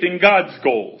lost faith in God's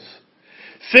goals.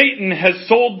 Satan has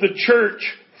sold the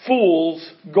church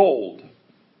fool's gold.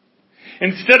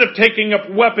 Instead of taking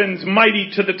up weapons mighty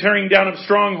to the tearing down of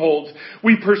strongholds,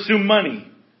 we pursue money,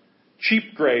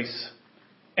 cheap grace,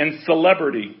 and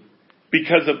celebrity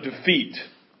because of defeat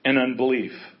and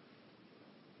unbelief.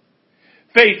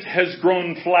 Faith has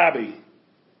grown flabby.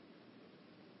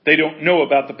 They don't know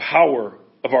about the power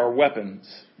of our weapons.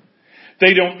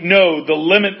 They don't know the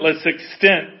limitless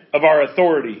extent of our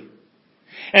authority.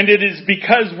 And it is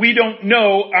because we don't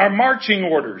know our marching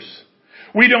orders.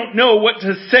 We don't know what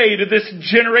to say to this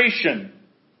generation.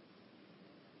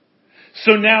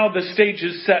 So now the stage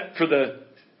is set for the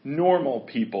normal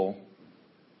people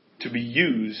to be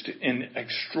used in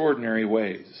extraordinary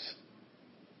ways.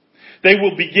 They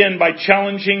will begin by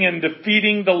challenging and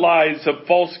defeating the lies of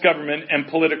false government and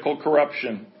political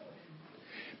corruption.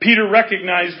 Peter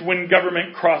recognized when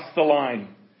government crossed the line.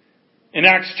 In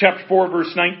Acts chapter 4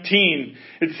 verse 19,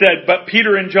 it said, "But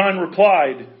Peter and John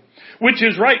replied, 'Which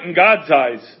is right in God's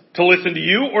eyes, to listen to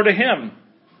you or to him?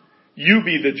 You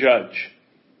be the judge.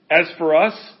 As for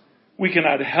us, we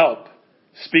cannot help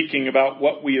speaking about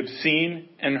what we have seen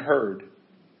and heard.'"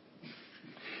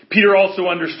 Peter also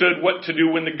understood what to do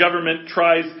when the government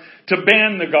tries to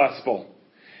ban the gospel.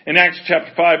 In Acts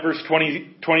chapter 5 verse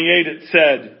 28 it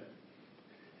said,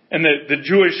 and the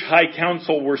Jewish high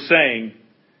council were saying,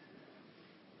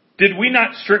 "Did we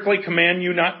not strictly command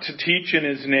you not to teach in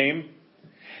his name?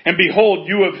 And behold,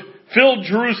 you have filled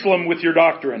Jerusalem with your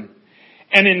doctrine,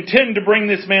 and intend to bring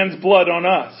this man's blood on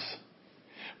us."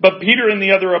 But Peter and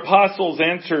the other apostles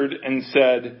answered and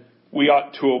said, "We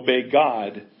ought to obey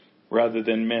God rather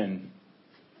than men."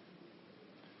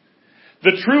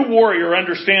 The true warrior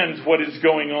understands what is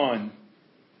going on.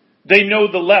 They know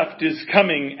the left is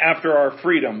coming after our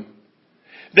freedom.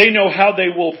 They know how they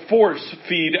will force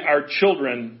feed our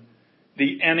children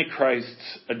the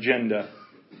Antichrist's agenda.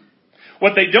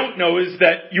 What they don't know is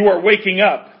that you are waking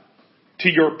up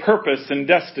to your purpose and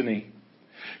destiny.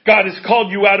 God has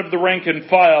called you out of the rank and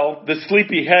file, the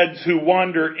sleepy heads who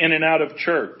wander in and out of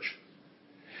church.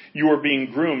 You are being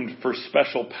groomed for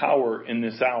special power in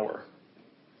this hour.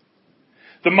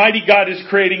 The mighty God is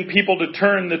creating people to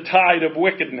turn the tide of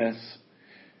wickedness.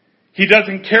 He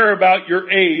doesn't care about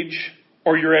your age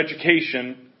or your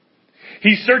education.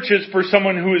 He searches for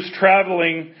someone who is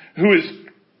travailing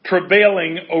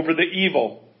over the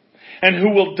evil, and who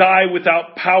will die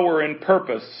without power and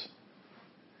purpose.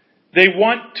 They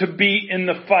want to be in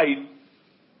the fight,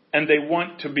 and they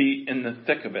want to be in the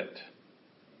thick of it.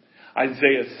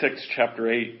 Isaiah 6 chapter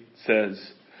 8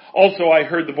 says, "Also I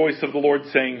heard the voice of the Lord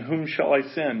saying, 'Whom shall I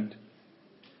send?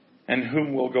 And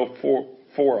whom will go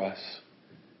for us?'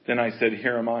 Then I said,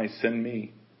 'Here am I, send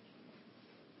me.'"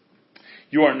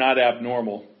 You are not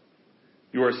abnormal.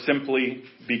 You are simply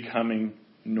becoming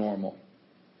normal.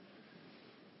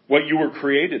 What you were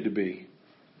created to be.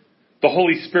 The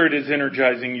Holy Spirit is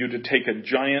energizing you to take a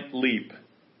giant leap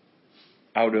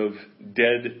out of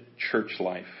dead church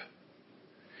life.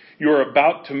 You are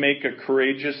about to make a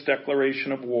courageous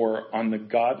declaration of war on the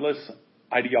godless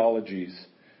ideologies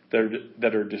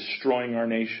that are destroying our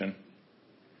nation.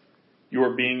 You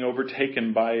are being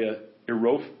overtaken by an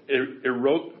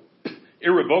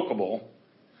irrevocable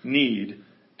need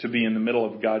to be in the middle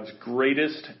of God's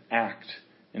greatest act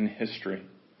in history.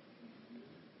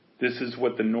 This is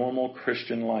what the normal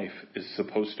Christian life is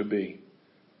supposed to be.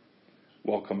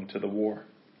 Welcome to the war.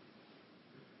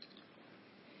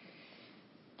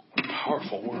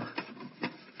 powerful word.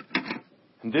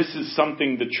 And this is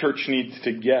something the church needs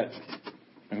to get.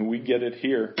 And we get it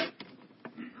here.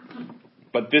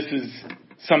 But this is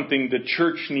something the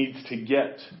church needs to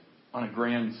get on a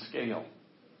grand scale.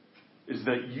 Is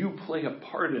that you play a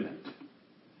part in it.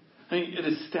 I mean, it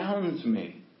astounds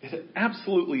me. It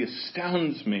absolutely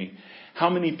astounds me how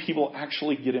many people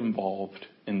actually get involved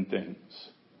in things.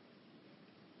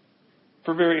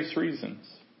 For various reasons.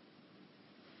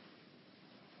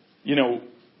 You know,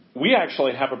 we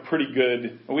actually have a pretty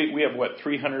good, we have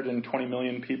 320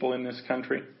 million people in this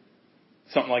country?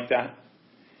 Something like that.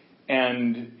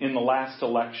 And in the last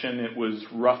election, it was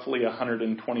roughly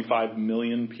 125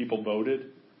 million people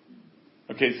voted.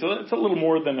 Okay, so that's a little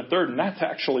more than a third, and that's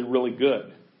actually really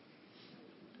good.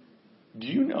 Do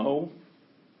you know,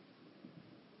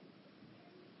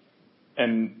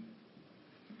 and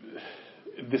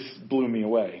this blew me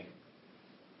away.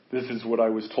 This is what I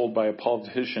was told by a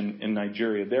politician in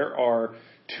Nigeria. There are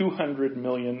 200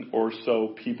 million or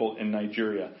so people in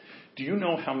Nigeria. Do you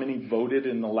know how many voted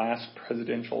in the last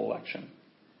presidential election?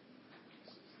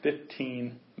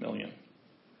 15 million.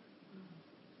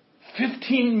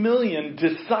 15 million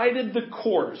decided the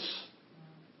course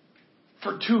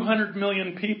for 200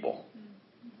 million people.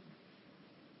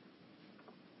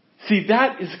 See,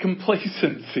 that is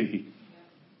complacency.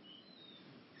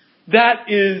 That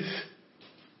is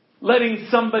letting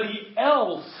somebody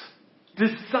else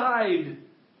decide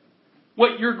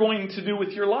what you're going to do with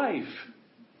your life.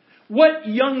 What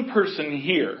young person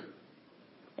here,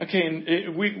 okay,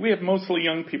 and we have mostly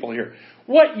young people here.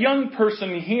 What young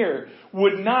person here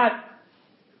would not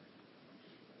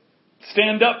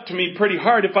stand up to me pretty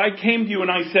hard if I came to you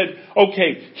and I said,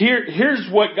 okay, here's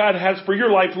what God has for your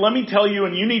life. Let me tell you,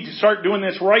 and you need to start doing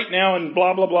this right now and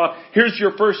blah, blah, blah. Here's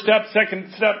your first step,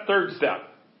 second step, third step.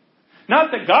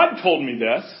 Not that God told me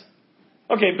this.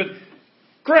 Okay, but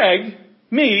Greg,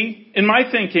 me, in my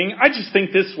thinking, I just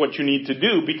think this is what you need to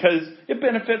do because it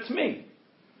benefits me.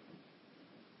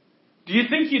 Do you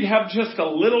think you'd have just a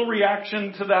little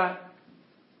reaction to that?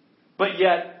 But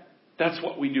yet, that's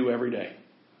what we do every day.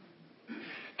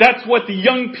 That's what the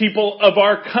young people of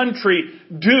our country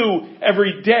do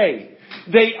every day.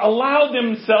 They allow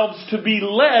themselves to be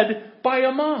led by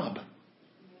a mob.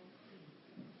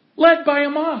 Led by a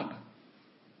mob.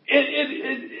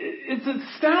 It's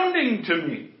astounding to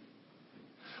me.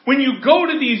 When you go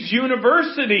to these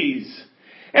universities,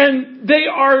 and they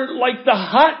are like the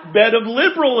hotbed of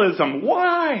liberalism.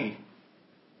 Why?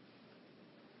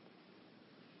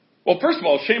 Well, first of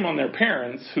all, shame on their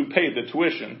parents who pay the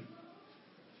tuition.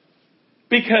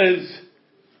 Because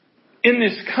in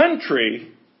this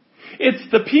country,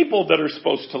 it's the people that are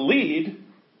supposed to lead.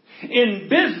 In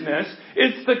business,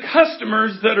 it's the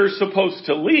customers that are supposed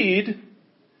to lead.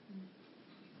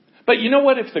 But you know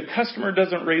what? If the customer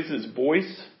doesn't raise his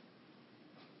voice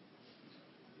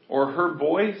or her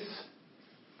voice,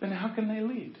 then how can they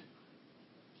lead?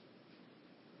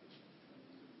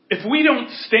 If we don't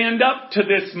stand up to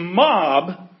this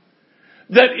mob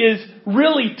that is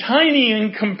really tiny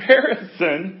in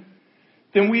comparison,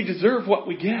 then we deserve what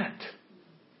we get.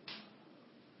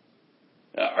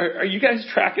 Are you guys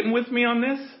tracking with me on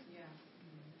this? Yeah.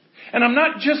 And I'm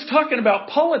not just talking about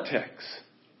politics.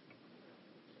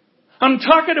 I'm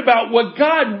talking about what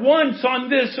God wants on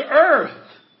this earth.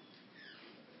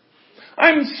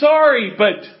 I'm sorry,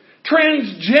 but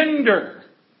transgender,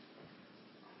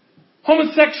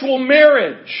 homosexual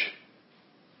marriage,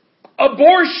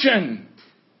 abortion.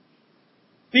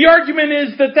 The argument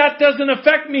is that doesn't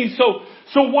affect me,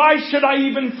 so why should I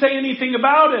even say anything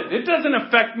about it? It doesn't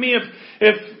affect me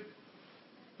if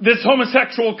this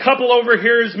homosexual couple over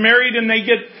here is married and they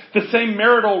get the same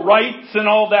marital rights and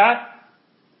all that.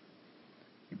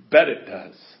 You bet it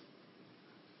does.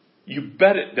 You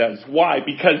bet it does. Why?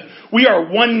 Because we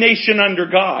are one nation under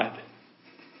God.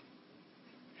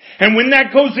 And when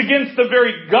that goes against the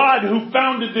very God who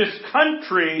founded this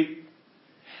country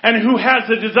and who has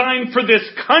a design for this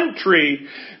country,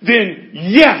 then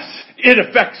yes, it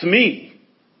affects me.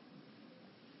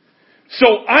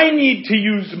 So I need to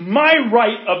use my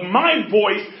right of my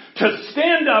voice to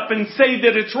stand up and say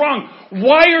that it's wrong.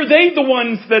 Why are they the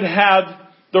ones that have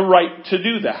the right to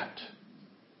do that?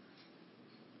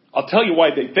 I'll tell you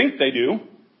why they think they do.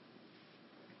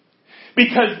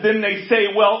 Because then they say,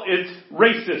 well, it's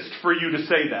racist for you to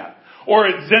say that. Or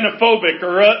it's xenophobic,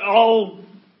 or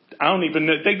I don't even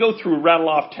know. They go through, rattle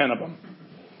off 10 of them.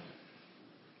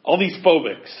 All these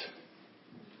phobics.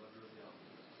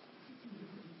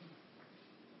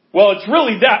 Well, it's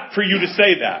really that for you to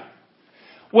say that.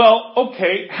 Well,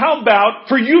 okay, how about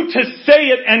for you to say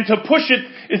it and to push it,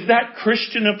 is that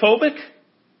Christianophobic?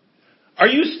 Are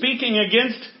you speaking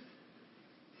against...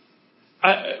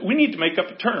 we need to make up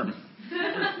a term.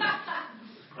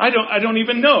 I don't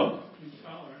even know.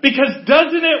 Because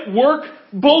doesn't it work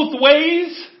both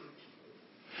ways?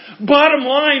 Bottom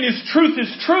line is truth.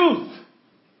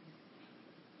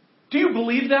 Do you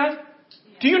believe that?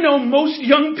 Do you know most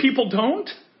young people don't?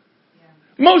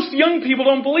 Most young people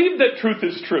don't believe that truth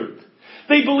is truth.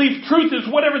 They believe truth is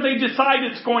whatever they decide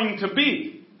it's going to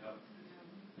be.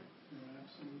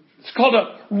 It's called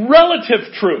a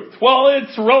relative truth. Well,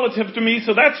 it's relative to me,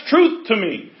 so that's truth to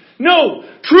me. No,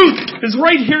 truth is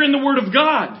right here in the Word of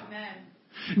God.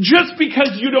 Just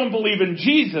because you don't believe in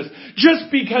Jesus,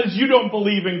 just because you don't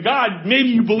believe in God, maybe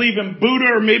you believe in Buddha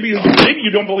or maybe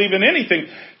you don't believe in anything,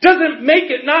 doesn't make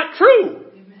it not true.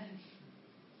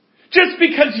 Just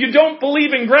because you don't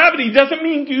believe in gravity doesn't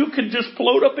mean you could just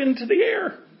float up into the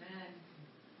air.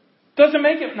 Doesn't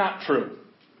make it not true.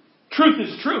 Truth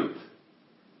is truth.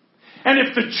 And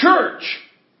if the church,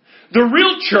 the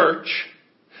real church,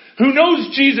 who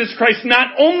knows Jesus Christ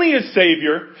not only as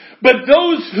Savior, but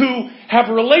those who have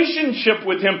a relationship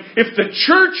with Him, if the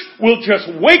church will just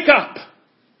wake up,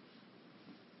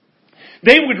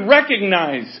 they would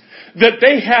recognize that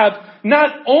they have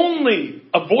not only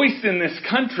a voice in this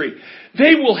country,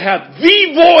 they will have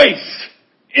the voice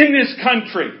in this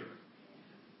country.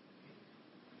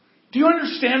 Do you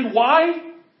understand why?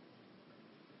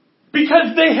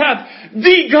 Because they have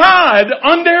the God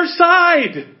on their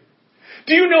side.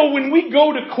 Do you know when we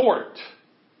go to court,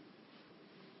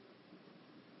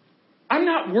 I'm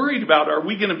not worried about are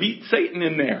we going to beat Satan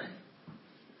in there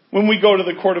when we go to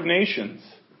the court of nations.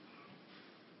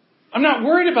 I'm not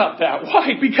worried about that.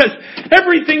 Why? Because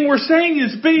everything we're saying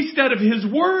is based out of His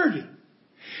Word.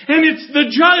 And it's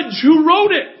the judge who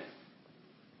wrote it.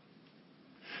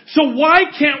 So why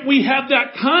can't we have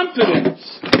that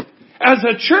confidence as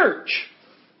a church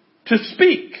to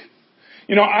speak?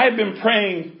 You know, I've been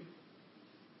praying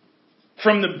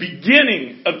from the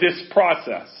beginning of this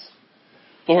process.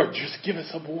 Lord, just give us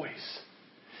a voice.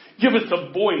 Give us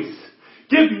a voice.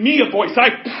 Give me a voice.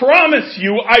 I promise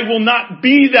you I will not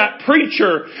be that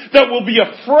preacher that will be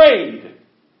afraid.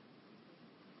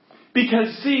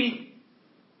 Because see,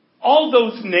 all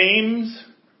those names,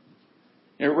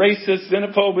 racist,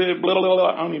 xenophobic, blah, blah,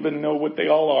 blah, I don't even know what they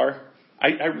all are.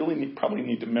 I really probably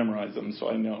need to memorize them so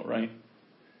I know, right?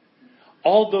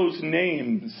 All those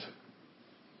names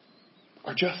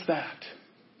are just that.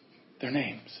 They're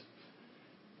names.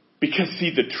 Because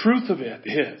see, the truth of it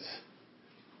is,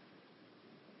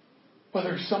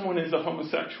 whether someone is a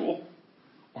homosexual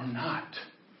or not,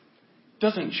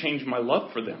 doesn't change my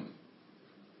love for them.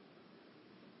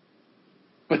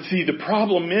 But see, the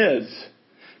problem is,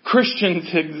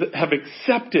 Christians have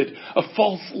accepted a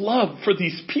false love for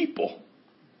these people.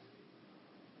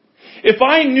 If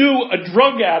I knew a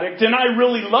drug addict and I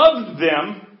really loved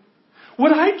them,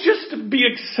 would I just be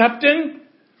accepting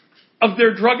of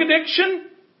their drug addiction?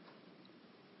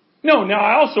 No, now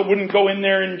I also wouldn't go in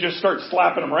there and just start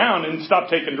slapping them around and stop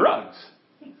taking drugs.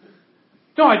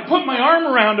 No, I'd put my arm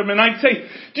around them and I'd say,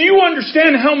 do you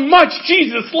understand how much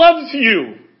Jesus loves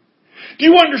you? Do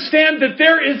you understand that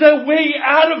there is a way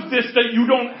out of this, that you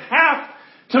don't have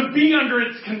to be under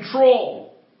its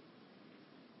control?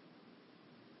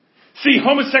 See,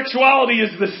 homosexuality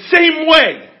is the same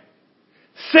way.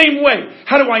 Same way.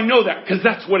 How do I know that? Because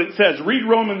that's what it says. Read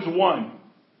Romans 1.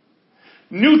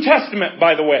 New Testament,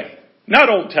 by the way. Not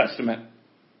Old Testament.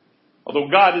 Although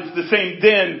God is the same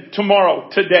then, tomorrow,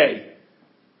 today.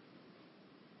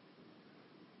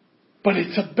 But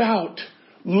it's about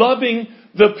loving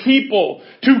the people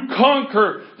to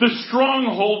conquer the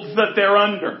strongholds that they're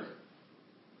under.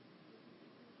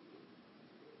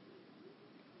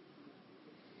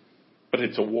 But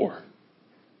it's a war.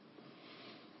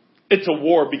 It's a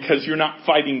war because you're not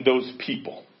fighting those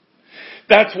people.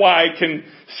 That's why I can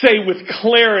say with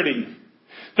clarity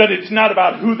that it's not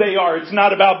about who they are. It's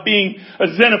not about being a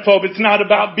xenophobe. It's not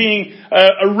about being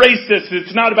a racist.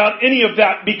 It's not about any of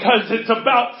that, because it's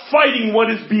about fighting what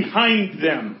is behind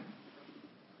them.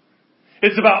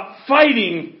 It's about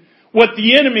fighting what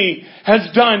the enemy has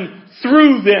done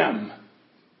through them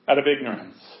out of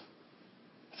ignorance.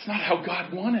 It's not how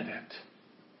God wanted it.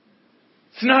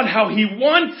 It's not how He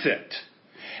wants it.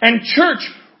 And church,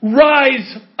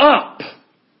 rise up.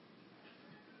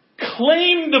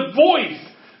 Claim the voice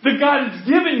that God has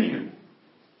given you.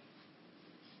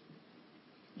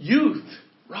 Youth,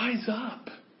 rise up.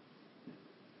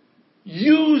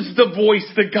 Use the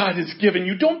voice that God has given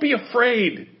you. Don't be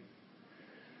afraid.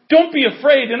 Don't be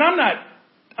afraid. And I'm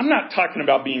not talking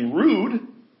about being rude.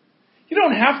 You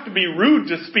don't have to be rude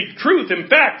to speak truth. In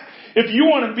fact, if you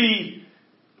want to be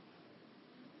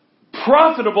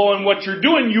profitable in what you're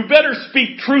doing, you better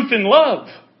speak truth in love.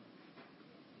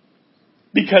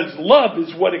 Because love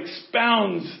is what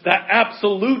expounds that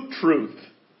absolute truth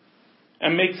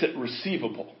and makes it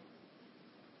receivable.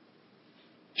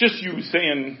 Just you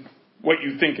saying what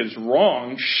you think is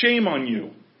wrong, shame on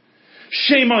you.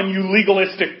 Shame on you,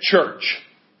 legalistic church.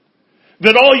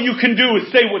 That all you can do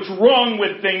is say what's wrong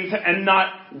with things and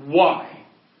not why.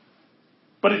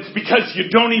 But it's because you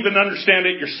don't even understand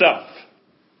it yourself.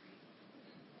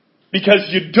 Because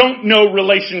you don't know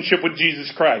relationship with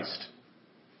Jesus Christ.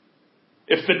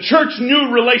 If the church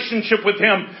knew relationship with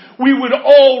Him, we would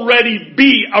already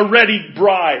be a ready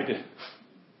bride.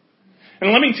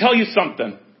 And let me tell you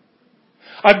something.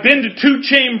 I've been to 2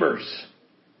 chambers.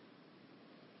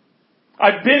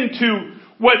 I've been to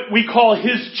what we call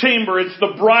His chamber. It's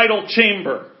the bridal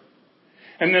chamber.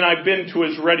 And then I've been to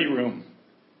His ready room.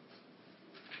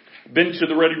 I've been to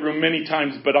the ready room many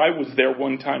times, but I was there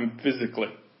one time physically.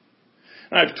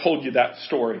 And I've told you that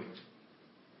story.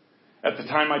 At the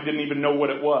time, I didn't even know what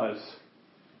it was.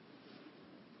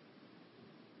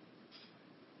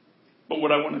 But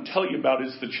what I want to tell you about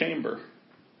is the chamber.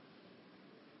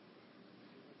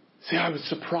 See, I was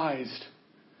surprised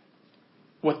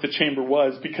what the chamber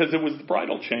was because it was the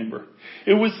bridal chamber.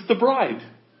 It was the bride.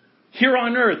 Here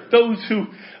on earth, those who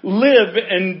live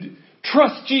and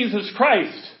trust Jesus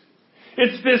Christ.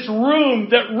 It's this room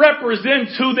that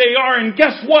represents who they are. And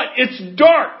guess what? It's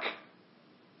dark.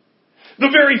 The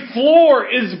very floor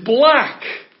is black.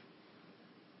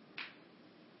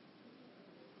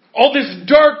 All this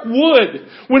dark wood.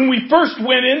 When we first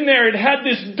went in there, it had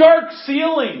this dark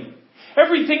ceiling.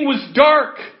 Everything was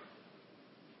dark.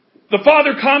 The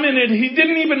father commented he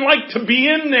didn't even like to be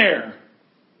in there.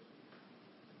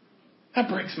 That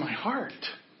breaks my heart.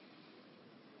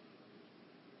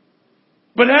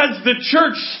 But as the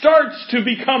church starts to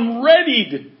become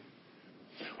readied,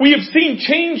 we have seen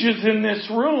changes in this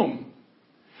room.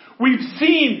 We've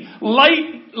seen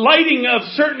lighting of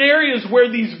certain areas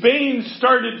where these veins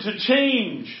started to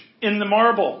change in the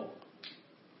marble.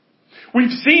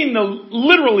 We've seen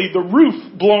literally the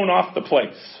roof blown off the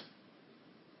place.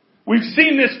 We've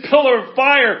seen this pillar of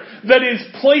fire that is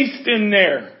placed in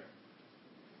there.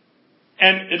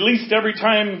 And at least every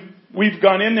time we've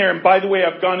gone in there, and by the way,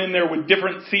 I've gone in there with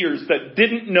different seers that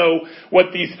didn't know what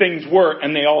these things were,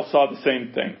 and they all saw the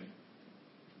same thing.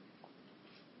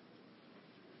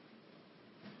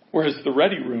 Whereas the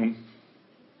ready room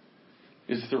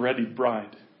is the ready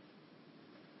bride.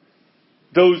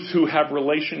 Those who have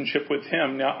relationship with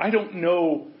Him. Now, I don't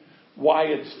know why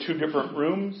it's 2 different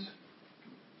rooms.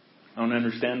 I don't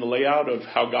understand the layout of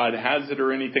how God has it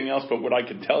or anything else, but what I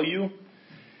can tell you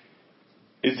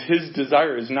is His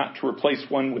desire is not to replace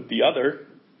one with the other.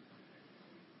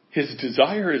 His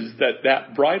desire is that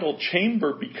that bridal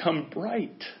chamber become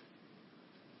bright.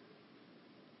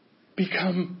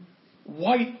 Become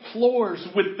white floors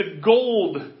with the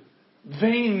gold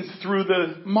veins through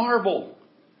the marble.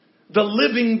 The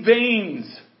living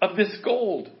veins of this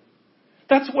gold.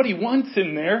 That's what He wants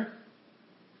in there.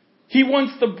 He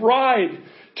wants the bride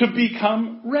to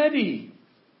become ready.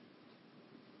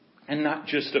 And not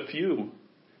just a few.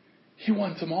 He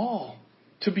wants them all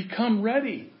to become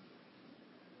ready.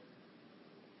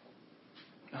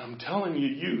 And I'm telling you,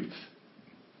 youth,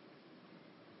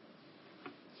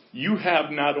 you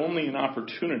have not only an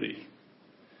opportunity,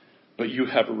 but you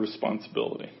have a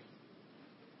responsibility.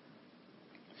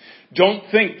 Don't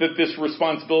think that this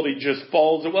responsibility just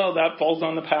falls, well, that falls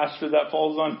on the pastor, that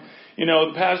falls on,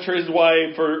 the pastor, his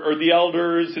wife, or the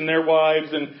elders and their wives,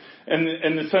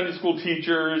 and the Sunday school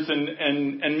teachers,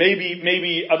 and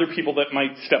maybe other people that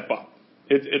might step up.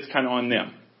 It's kind of on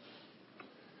them.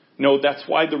 No, that's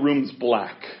why the room's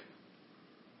black.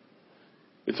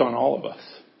 It's on all of us.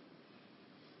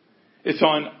 It's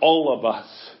on all of us.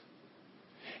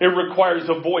 It requires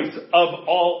a voice of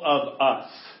all of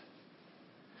us.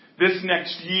 This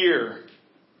next year,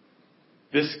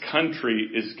 this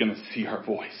country is going to see our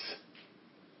voice.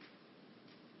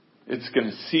 It's going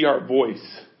to see our voice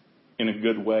in a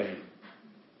good way.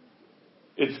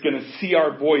 It's going to see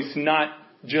our voice not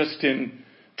just in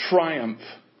triumph,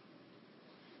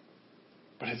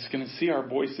 but it's going to see our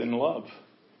voice in love.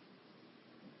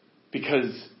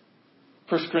 Because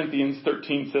 1 Corinthians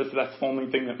 13 says that's the only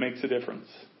thing that makes a difference,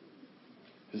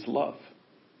 is love.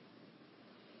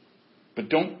 But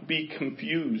don't be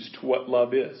confused what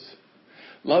love is.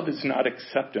 Love is not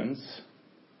acceptance.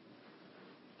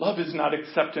 Love is not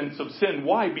acceptance of sin.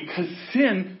 Why? Because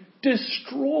sin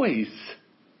destroys.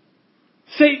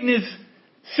 Satan is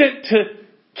sent to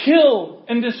kill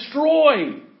and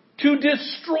destroy, to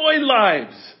destroy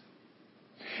lives.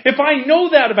 If I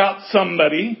know that about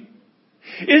somebody,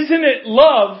 isn't it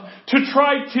love to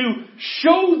try to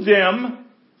show them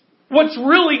what's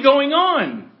really going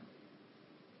on?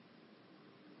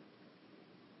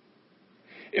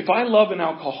 If I love an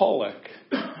alcoholic,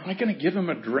 am I going to give him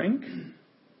a drink?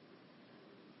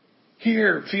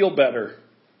 Here, feel better.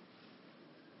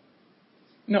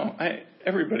 No,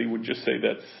 everybody would just say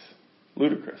that's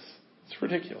ludicrous. It's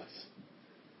ridiculous.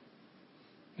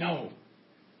 No.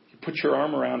 You put your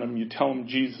arm around them, you tell them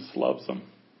Jesus loves them.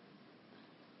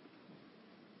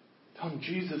 Tell them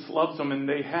Jesus loves them, and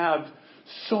they have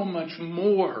so much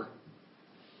more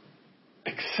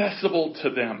accessible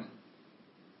to them.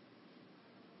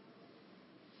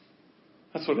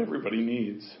 That's what everybody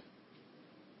needs.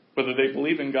 Whether they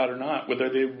believe in God or not, whether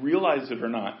they realize it or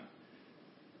not.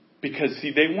 Because,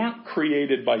 see, they weren't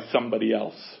created by somebody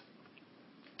else.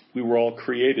 We were all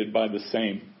created by the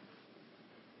same.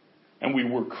 And we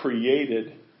were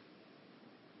created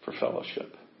for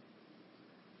fellowship.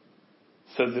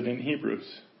 It says it in Hebrews.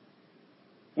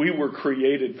 We were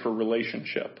created for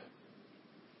relationship.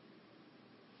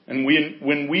 And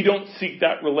when we don't seek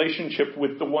that relationship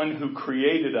with the one who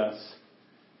created us,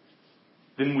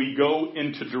 then we go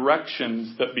into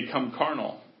directions that become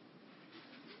carnal,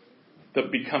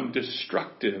 that become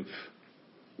destructive.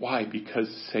 Why? Because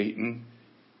Satan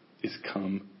is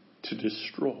come to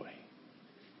destroy.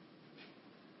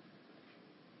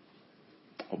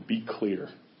 I'll be clear.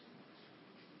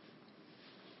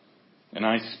 And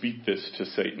I speak this to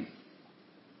Satan.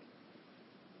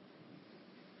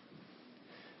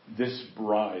 This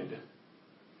bride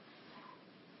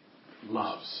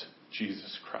loves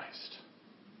Jesus Christ.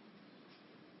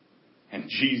 And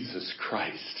Jesus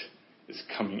Christ is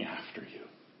coming after you.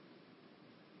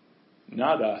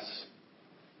 Not us.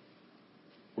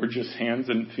 We're just hands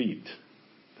and feet.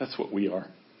 That's what we are.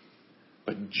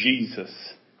 But Jesus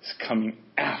is coming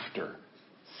after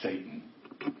Satan.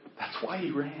 That's why he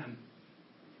ran.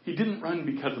 He didn't run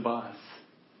because of us.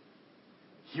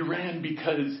 He ran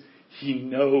because he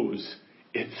knows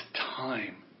it's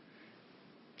time.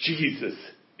 Jesus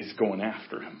is going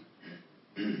after him.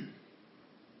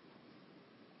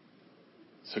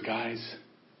 So guys,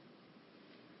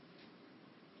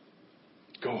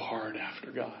 go hard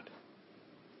after God.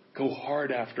 Go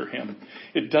hard after him.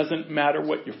 It doesn't matter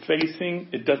what you're facing.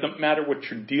 It doesn't matter what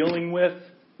you're dealing with.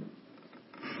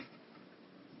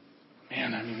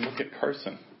 Man, I mean, look at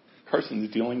Carson.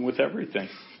 Carson's dealing with everything.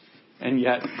 And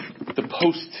yet, the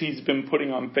posts he's been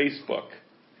putting on Facebook,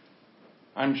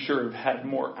 I'm sure have had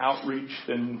more outreach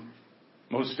than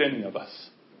most any of us.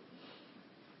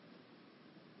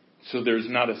 So there's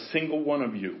not a single one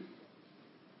of you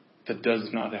that does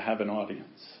not have an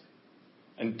audience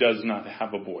and does not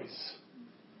have a voice.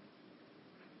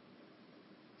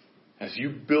 As you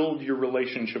build your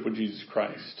relationship with Jesus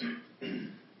Christ,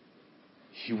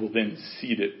 he will then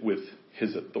seed it with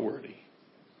his authority.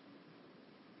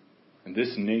 And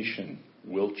this nation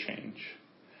will change.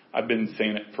 I've been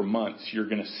saying it for months. You're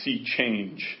going to see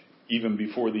change even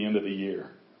before the end of the year.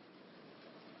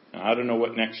 Now, I don't know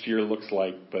what next year looks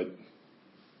like, but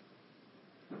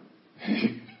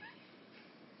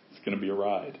it's going to be a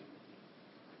ride.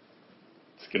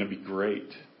 It's going to be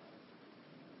great.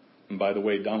 And by the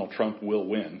way, Donald Trump will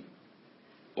win.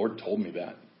 The Lord told me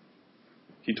that.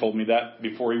 He told me that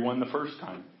before he won the first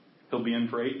time. He'll be in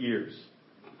for 8 years.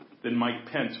 Then Mike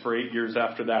Pence for 8 years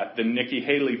after that. Then Nikki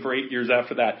Haley for 8 years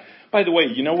after that. By the way,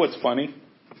 you know what's funny?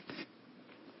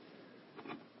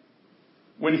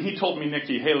 When he told me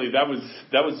Nikki Haley, that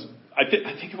was I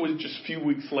think it was just a few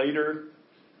weeks later,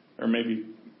 or maybe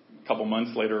a couple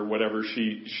months later or whatever,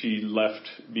 she left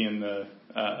being the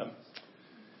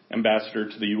ambassador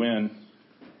to the UN.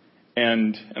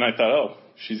 And I thought, oh,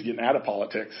 she's getting out of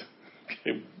politics.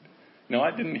 Okay. No,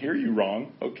 I didn't hear you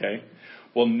wrong. Okay.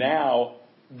 Well, now,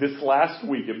 this last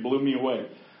week, it blew me away.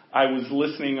 I was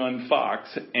listening on Fox,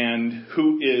 and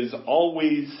who is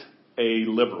always a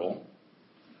liberal,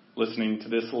 listening to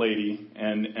this lady,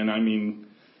 and I mean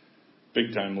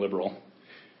big time liberal.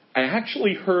 I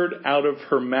actually heard out of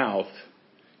her mouth,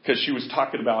 because she was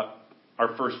talking about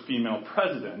our first female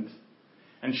president,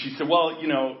 and she said, well, you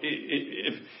know,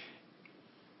 if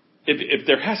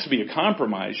there has to be a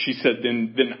compromise, she said,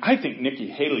 then I think Nikki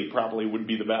Haley probably would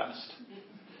be the best.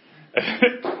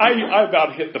 I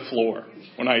about hit the floor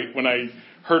when I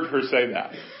heard her say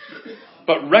that.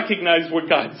 But recognize what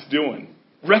God's doing.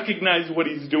 Recognize what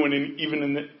he's doing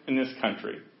even in this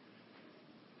country.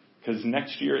 Because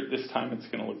next year at this time, it's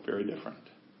going to look very different.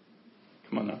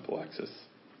 Come on up, Alexis.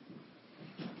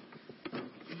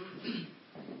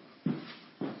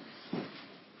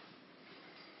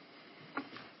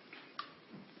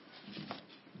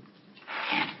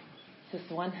 Is this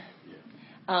the one?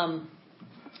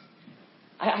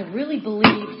 I really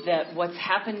believe that what's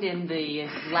happened in the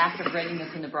lack of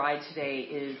readiness in the bride today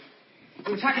is,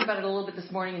 we were talking about it a little bit this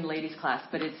morning in the ladies' class,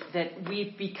 but it's that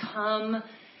we've become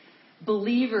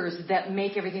believers that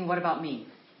make everything, what about me?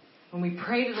 When we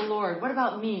pray to the Lord, what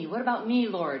about me? What about me,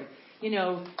 Lord?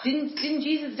 Didn't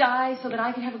Jesus die so that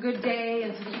I could have a good day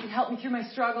and so that you could help me through my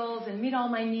struggles and meet all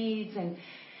my needs? And,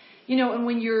 and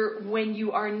when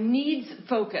you are needs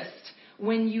focused,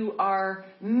 when you are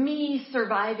me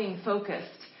surviving focused,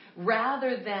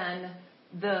 rather than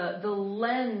the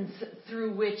lens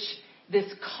through which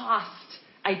this cost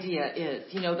idea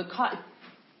is,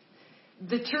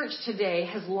 the church today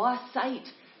has lost sight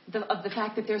of the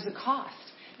fact that there's a cost,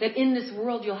 that in this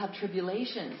world you'll have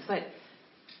tribulations, but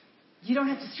you don't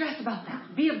have to stress about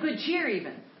that. Be of good cheer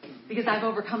even, because I've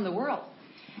overcome the world.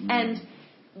 And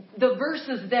the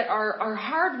verses that are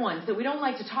hard ones that we don't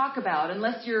like to talk about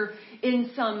unless you're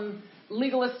in some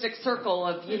legalistic circle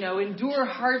of, endure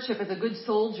hardship as a good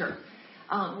soldier.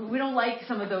 We don't like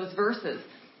some of those verses.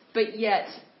 But yet,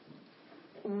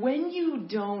 when you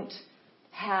don't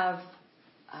have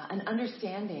an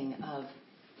understanding of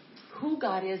who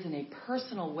God is in a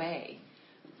personal way,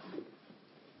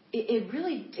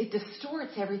 it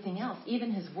distorts everything else,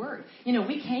 even His Word.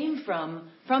 We came from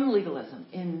legalism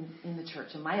in the church,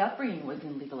 and my upbringing was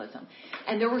in legalism.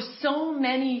 And there were so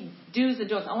many do's and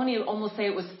don'ts. I want to almost say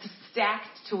it was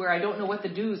stacked to where I don't know what the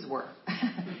do's were,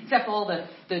 except all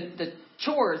the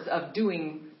chores of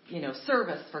doing,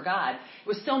 service for God. It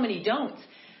was so many don'ts.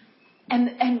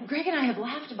 And Greg and I have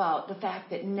laughed about the fact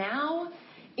that now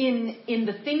in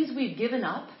the things we've given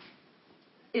up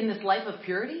in this life of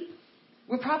purity,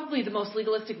 we're probably the most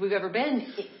legalistic we've ever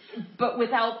been, but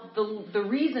without the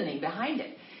reasoning behind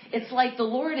it. It's like the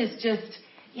Lord is just,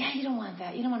 you don't want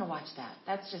that. You don't want to watch that.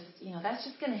 That's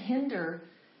just going to hinder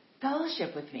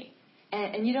fellowship with me.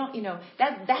 And you don't,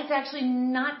 that's actually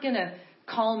not going to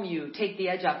calm you, take the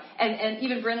edge off. And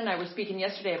even Brennan and I were speaking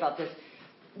yesterday about this.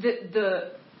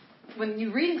 When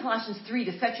you read in Colossians 3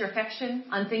 to set your affection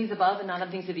on things above and not on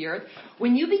things of the earth,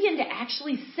 when you begin to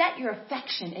actually set your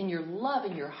affection and your love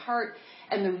and your heart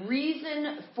and the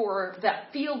reason for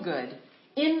that feel good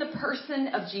in the person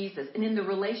of Jesus and in the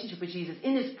relationship with Jesus,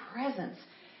 in His presence,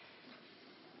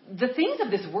 the things of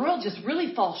this world just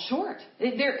really fall short.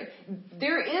 There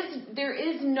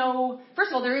is no, first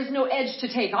of all, there is no edge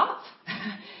to take off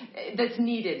that's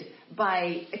needed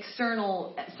by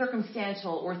external,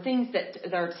 circumstantial, or things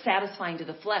that are satisfying to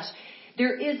the flesh.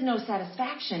 There is no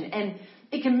satisfaction. And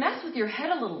it can mess with your head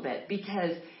a little bit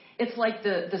because it's like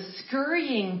the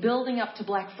scurrying building up to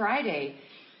Black Friday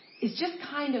is just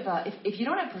kind of if you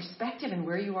don't have perspective in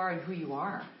where you are and who you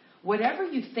are, whatever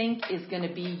you think is going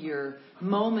to be your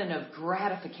moment of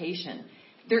gratification,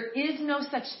 there is no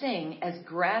such thing as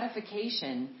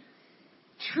gratification,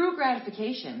 true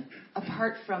gratification,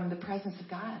 apart from the presence of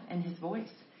God and His voice.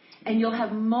 And you'll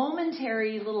have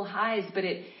momentary little highs, but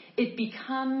it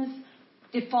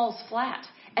falls flat.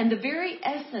 And the very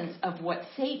essence of what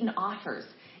Satan offers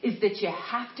is that you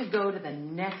have to go to the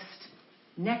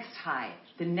next high,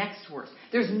 the next worst.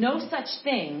 There's no such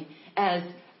thing as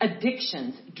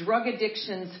addictions, drug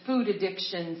addictions, food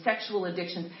addictions, sexual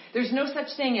addictions. There's no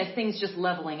such thing as things just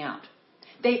leveling out.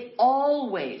 They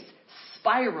always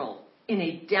spiral in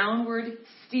a downward,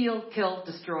 steal, kill,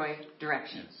 destroy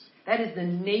direction. Yes. That is the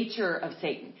nature of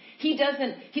Satan. He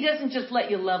doesn't just let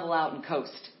you level out and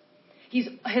coast. His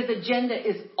agenda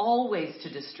is always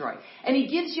to destroy. And he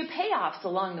gives you payoffs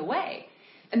along the way.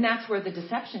 And that's where the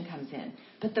deception comes in.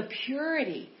 But the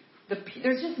purity,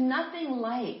 there's just nothing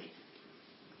like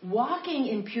walking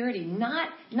in purity, not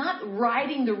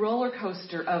riding the roller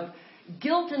coaster of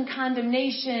guilt and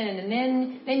condemnation, and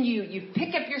then you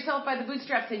pick up yourself by the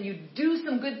bootstraps and you do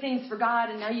some good things for God,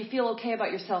 and now you feel okay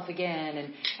about yourself again,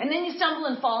 and then you stumble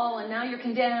and fall, and now you're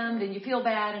condemned and you feel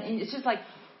bad, and it's just like,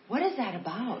 what is that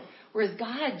about? Whereas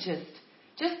God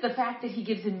just the fact that He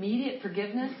gives immediate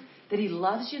forgiveness, that He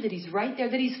loves you, that He's right there,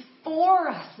 that He's for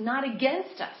us, not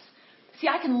against us. See,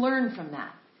 I can learn from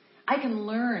that. I can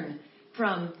learn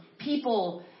from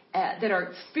people that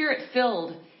are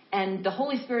Spirit-filled and the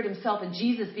Holy Spirit Himself and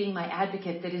Jesus being my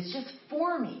advocate that is just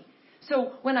for me.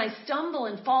 So when I stumble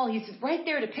and fall, He's right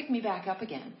there to pick me back up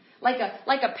again. Like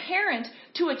a parent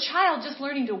to a child just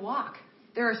learning to walk.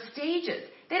 There are stages.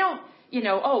 They don't,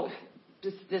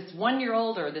 this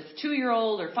 1-year-old or this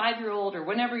 2-year-old or 5-year-old or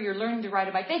whenever you're learning to ride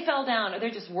a bike, they fell down or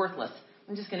they're just worthless.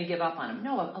 I'm just going to give up on them.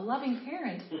 No, a loving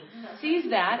parent sees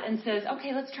that and says,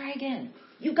 okay, let's try again.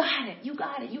 You got it.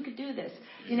 You could do this.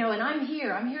 And I'm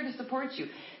here to support you.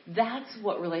 That's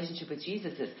what relationship with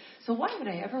Jesus is. So why would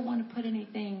I ever want to put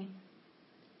anything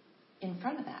in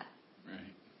front of that. Right.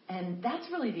 And that's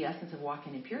really the essence of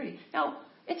walking in purity. Now,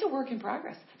 it's a work in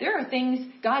progress. There are things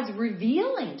God's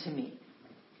revealing to me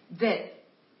that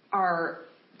are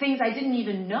things I didn't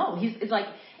even know. It's like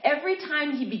every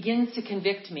time he begins to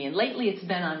convict me, and lately it's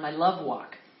been on my love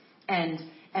walk and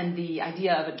the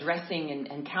idea of addressing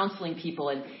and counseling people.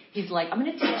 And he's like, I'm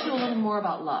going to teach you a little more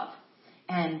about love.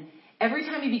 And every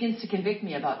time he begins to convict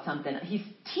me about something, he's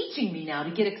teaching me now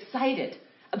to get excited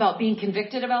about being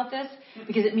convicted about this,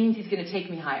 because it means he's going to take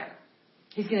me higher.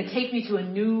 He's going to take me to a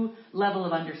new level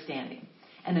of understanding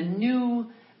and a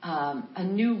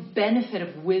new benefit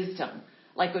of wisdom.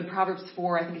 Like when Proverbs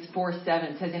 4, I think it's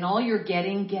 4:7 says, in all you're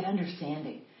getting, get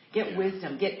understanding, get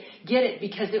wisdom, get it,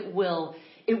 because it will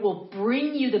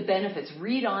bring you the benefits.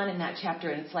 Read on in that chapter,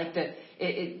 and it's like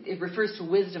it refers to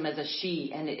wisdom as a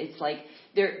she, and it's like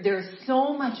there's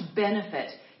so much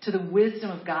benefit to the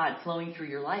wisdom of God flowing through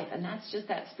your life, and that's just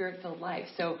that spirit-filled life.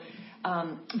 So,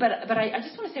 but I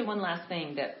just want to say one last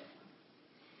thing that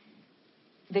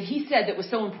he said that was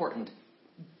so important.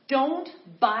 Don't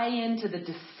buy into the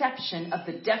deception of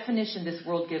the definition this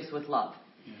world gives with love,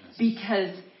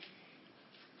 because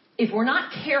if we're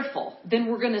not careful, then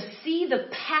we're going to see the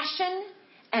passion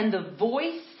and the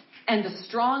voice and the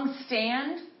strong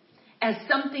stand as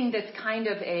something that's kind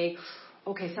of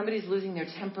okay, somebody's losing their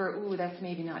temper. Ooh, that's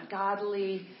maybe not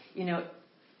godly. You know,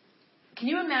 can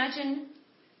you imagine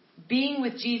being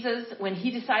with Jesus when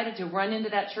he decided to run into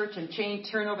that church and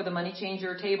turn over the money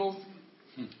changer tables?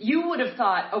 You would have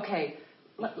thought, okay,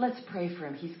 let's pray for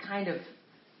him. He's kind of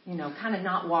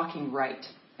not walking right.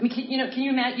 I mean, can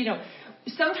you imagine,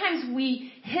 sometimes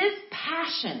his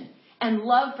passion and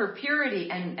love for purity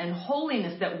and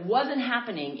holiness that wasn't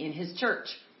happening in his church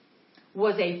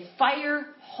was a fire,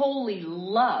 holy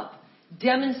love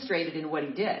demonstrated in what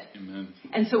he did. Amen.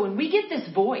 And so when we get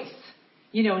this voice,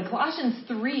 in Colossians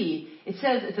 3, it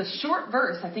says, it's a short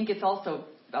verse, I think it's also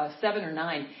 7 or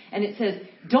 9, and it says,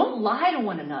 don't lie to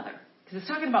one another. Because it's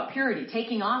talking about purity,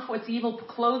 taking off what's evil,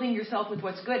 clothing yourself with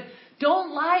what's good.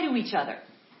 Don't lie to each other.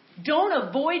 Don't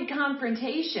avoid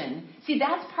confrontation. See,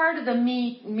 that's part of the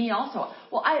me also.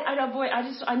 Well,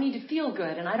 I need to feel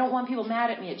good, and I don't want people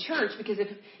mad at me at church, because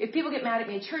if people get mad at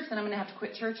me at church, then I'm going to have to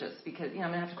quit churches, because, I'm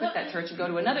going to have to quit that church and go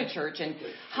to another church and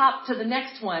hop to the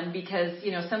next one because,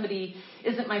 somebody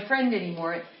isn't my friend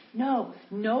anymore. No,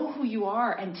 know who you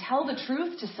are and tell the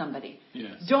truth to somebody.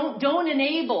 Yes. Don't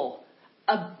enable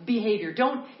a behavior.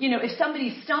 Don't, if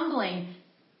somebody's stumbling,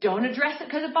 don't address it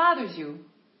because it bothers you.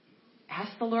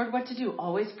 Ask the Lord what to do.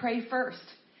 Always pray first.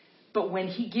 But when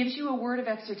he gives you a word of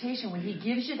exhortation, when he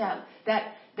gives you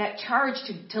that charge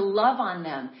to love on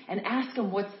them and ask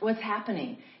them what's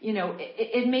happening,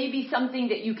 it may be something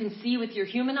that you can see with your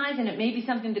human eyes, and it may be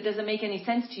something that doesn't make any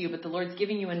sense to you, but the Lord's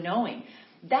giving you a knowing.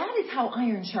 That is how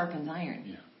iron sharpens iron.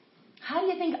 Yeah. How do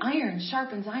you think iron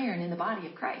sharpens iron in the body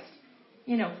of Christ?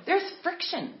 There's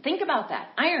friction. Think about that.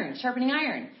 Iron sharpening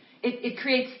iron. It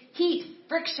creates heat,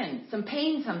 friction, some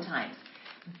pain sometimes.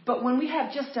 But when we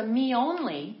have just a me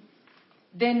only,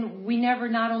 then we never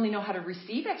not only know how to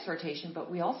receive exhortation, but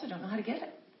we also don't know how to get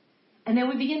it. And then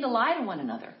we begin to lie to one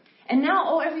another. And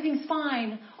now, everything's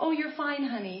fine. Oh, you're fine,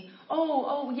 honey.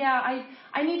 Oh, yeah,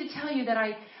 I need to tell you that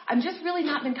I'm just really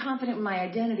not been confident in my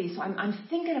identity, so I'm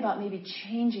thinking about maybe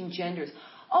changing genders.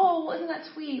 Oh, well, isn't that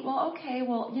sweet? Well, okay,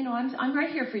 well, I'm right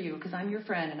here for you because I'm your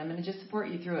friend, and I'm going to just support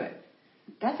you through it.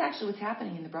 That's actually what's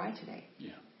happening in the bride today.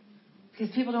 Yeah.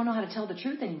 Because people don't know how to tell the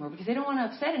truth anymore, because they don't want to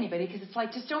upset anybody, because it's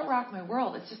like, just don't rock my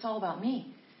world. It's just all about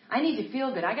me. I need to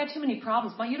feel good. I got too many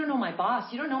problems. You don't know my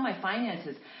boss. You don't know my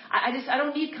finances. I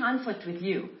don't need conflict with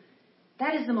you.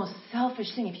 That is the most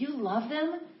selfish thing. If you love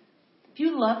them,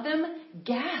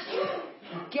 gasp.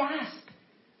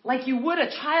 Like you would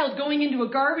a child going into a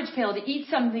garbage pail to eat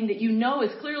something that you know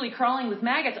is clearly crawling with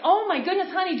maggots. Oh my goodness,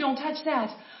 honey, don't touch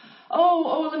that.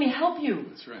 Oh, let me help you.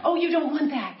 That's right. Oh, you don't want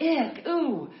that. Ick.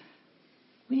 Ooh.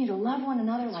 We need to love one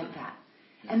another like that.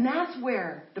 Yeah. And that's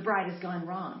where the bride has gone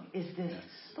wrong, is this. Yes.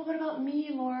 But what about me,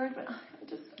 Lord? But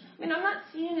I'm not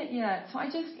seeing it yet. So I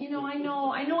just, I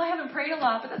know I haven't prayed a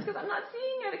lot, but that's because I'm not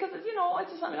seeing it, because,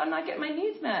 I'm not getting my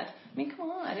needs met. I mean, come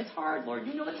on. It's hard, Lord.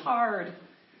 It's hard.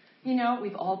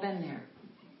 We've all been there.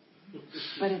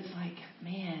 But it's like,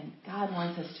 man, God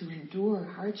wants us to endure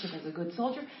hardship as a good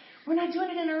soldier. We're not doing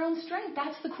it in our own strength.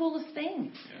 That's the coolest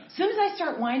thing. Yeah. As soon as I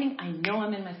start whining, I know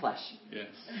I'm in my flesh. Yes.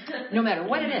 No matter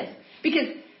what it is. Because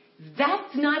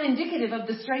that's not indicative of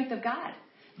the strength of God.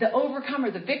 The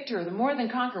overcomer, the victor, the more than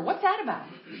conqueror. What's that about?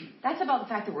 That's about the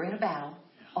fact that we're in a battle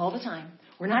all the time.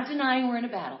 We're not denying we're in a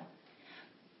battle.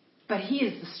 But he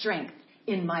is the strength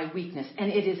in my weakness.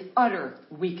 And it is utter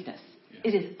weakness.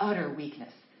 Yeah. It is utter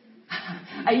weakness.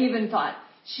 I even thought,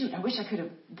 shoot, I wish I could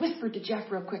have whispered to Jeff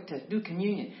real quick to do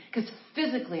communion. Because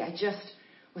physically, I just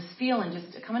was feeling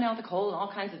just coming out the cold and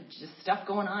all kinds of just stuff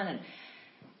going on.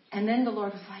 And then the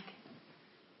Lord was like,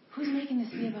 who's making this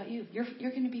be about you? You're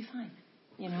going to be fine.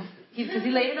 You know, because he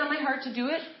laid it on my heart to do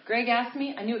it. Greg asked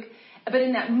me. I knew it. But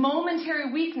in that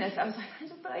momentary weakness, I was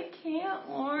like, but I can't,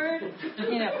 Lord.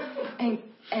 You know,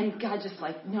 and God just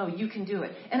like, no, you can do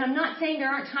it. And I'm not saying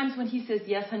there aren't times when he says,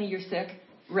 yes, honey, you're sick.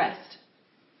 Rest.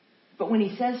 But when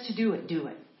he says to do it, do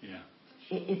it. Yeah.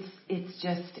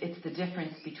 It's the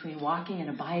difference between walking and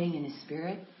abiding in his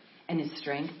spirit and his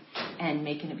strength and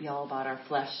making it be all about our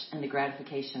flesh and the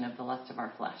gratification of the lust of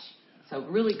our flesh. So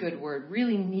really good word,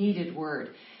 really needed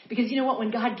word. Because you know what?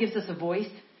 When God gives us a voice,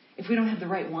 if we don't have the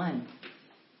right one,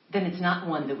 then it's not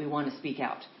one that we want to speak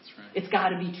out. That's right. It's got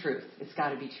to be truth. It's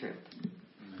got to be true.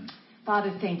 Amen.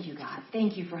 Father, thank you, God.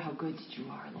 Thank you for how good you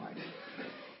are, Lord.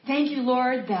 Thank you,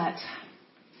 Lord, that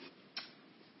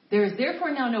there is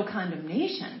therefore now no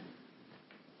condemnation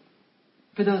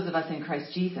for those of us in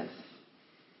Christ Jesus.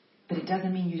 But it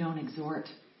doesn't mean you don't exhort,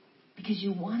 because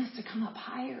you want us to come up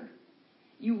higher.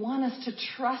 You want us to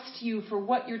trust you for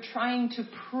what you're trying to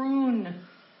prune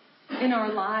in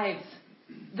our lives.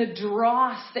 The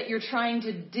dross that you're trying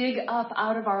to dig up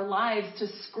out of our lives to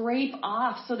scrape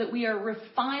off so that we are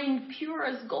refined, pure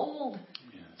as gold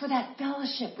for that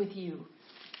fellowship with you.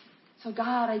 So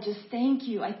God, I just thank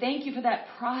you. I thank you for that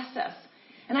process.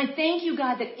 And I thank you,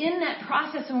 God, that in that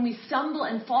process when we stumble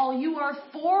and fall, you are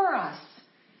for us.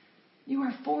 You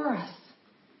are for us.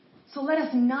 So let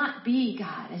us not be,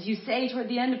 God, as you say toward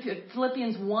the end of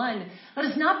Philippians 1, let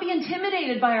us not be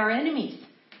intimidated by our enemies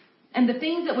and the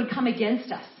things that would come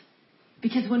against us.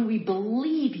 Because when we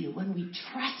believe you, when we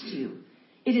trust you,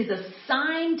 it is a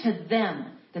sign to them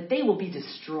that they will be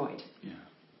destroyed. Yeah.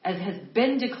 As has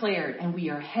been declared, and we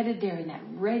are headed there in that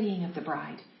readying of the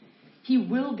bride. He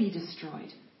will be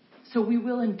destroyed. So we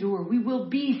will endure. We will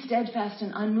be steadfast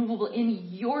and unmovable in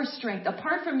your strength.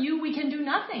 Apart from you, we can do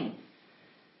nothing.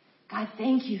 God,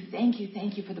 thank you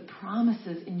for the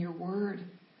promises in your word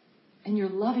and your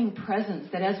loving presence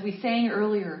that, as we sang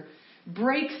earlier,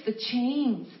 breaks the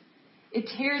chains. It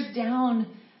tears down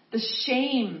the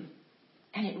shame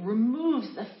and it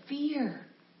removes the fear.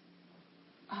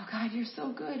 Oh, God, you're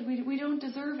so good. We don't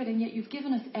deserve it, and yet you've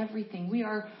given us everything. We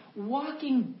are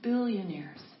walking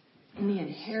billionaires in the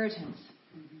inheritance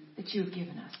that you've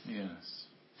given us. Yes.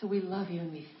 So we love you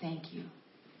and we thank you.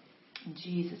 In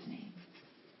Jesus' name,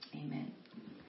 amen.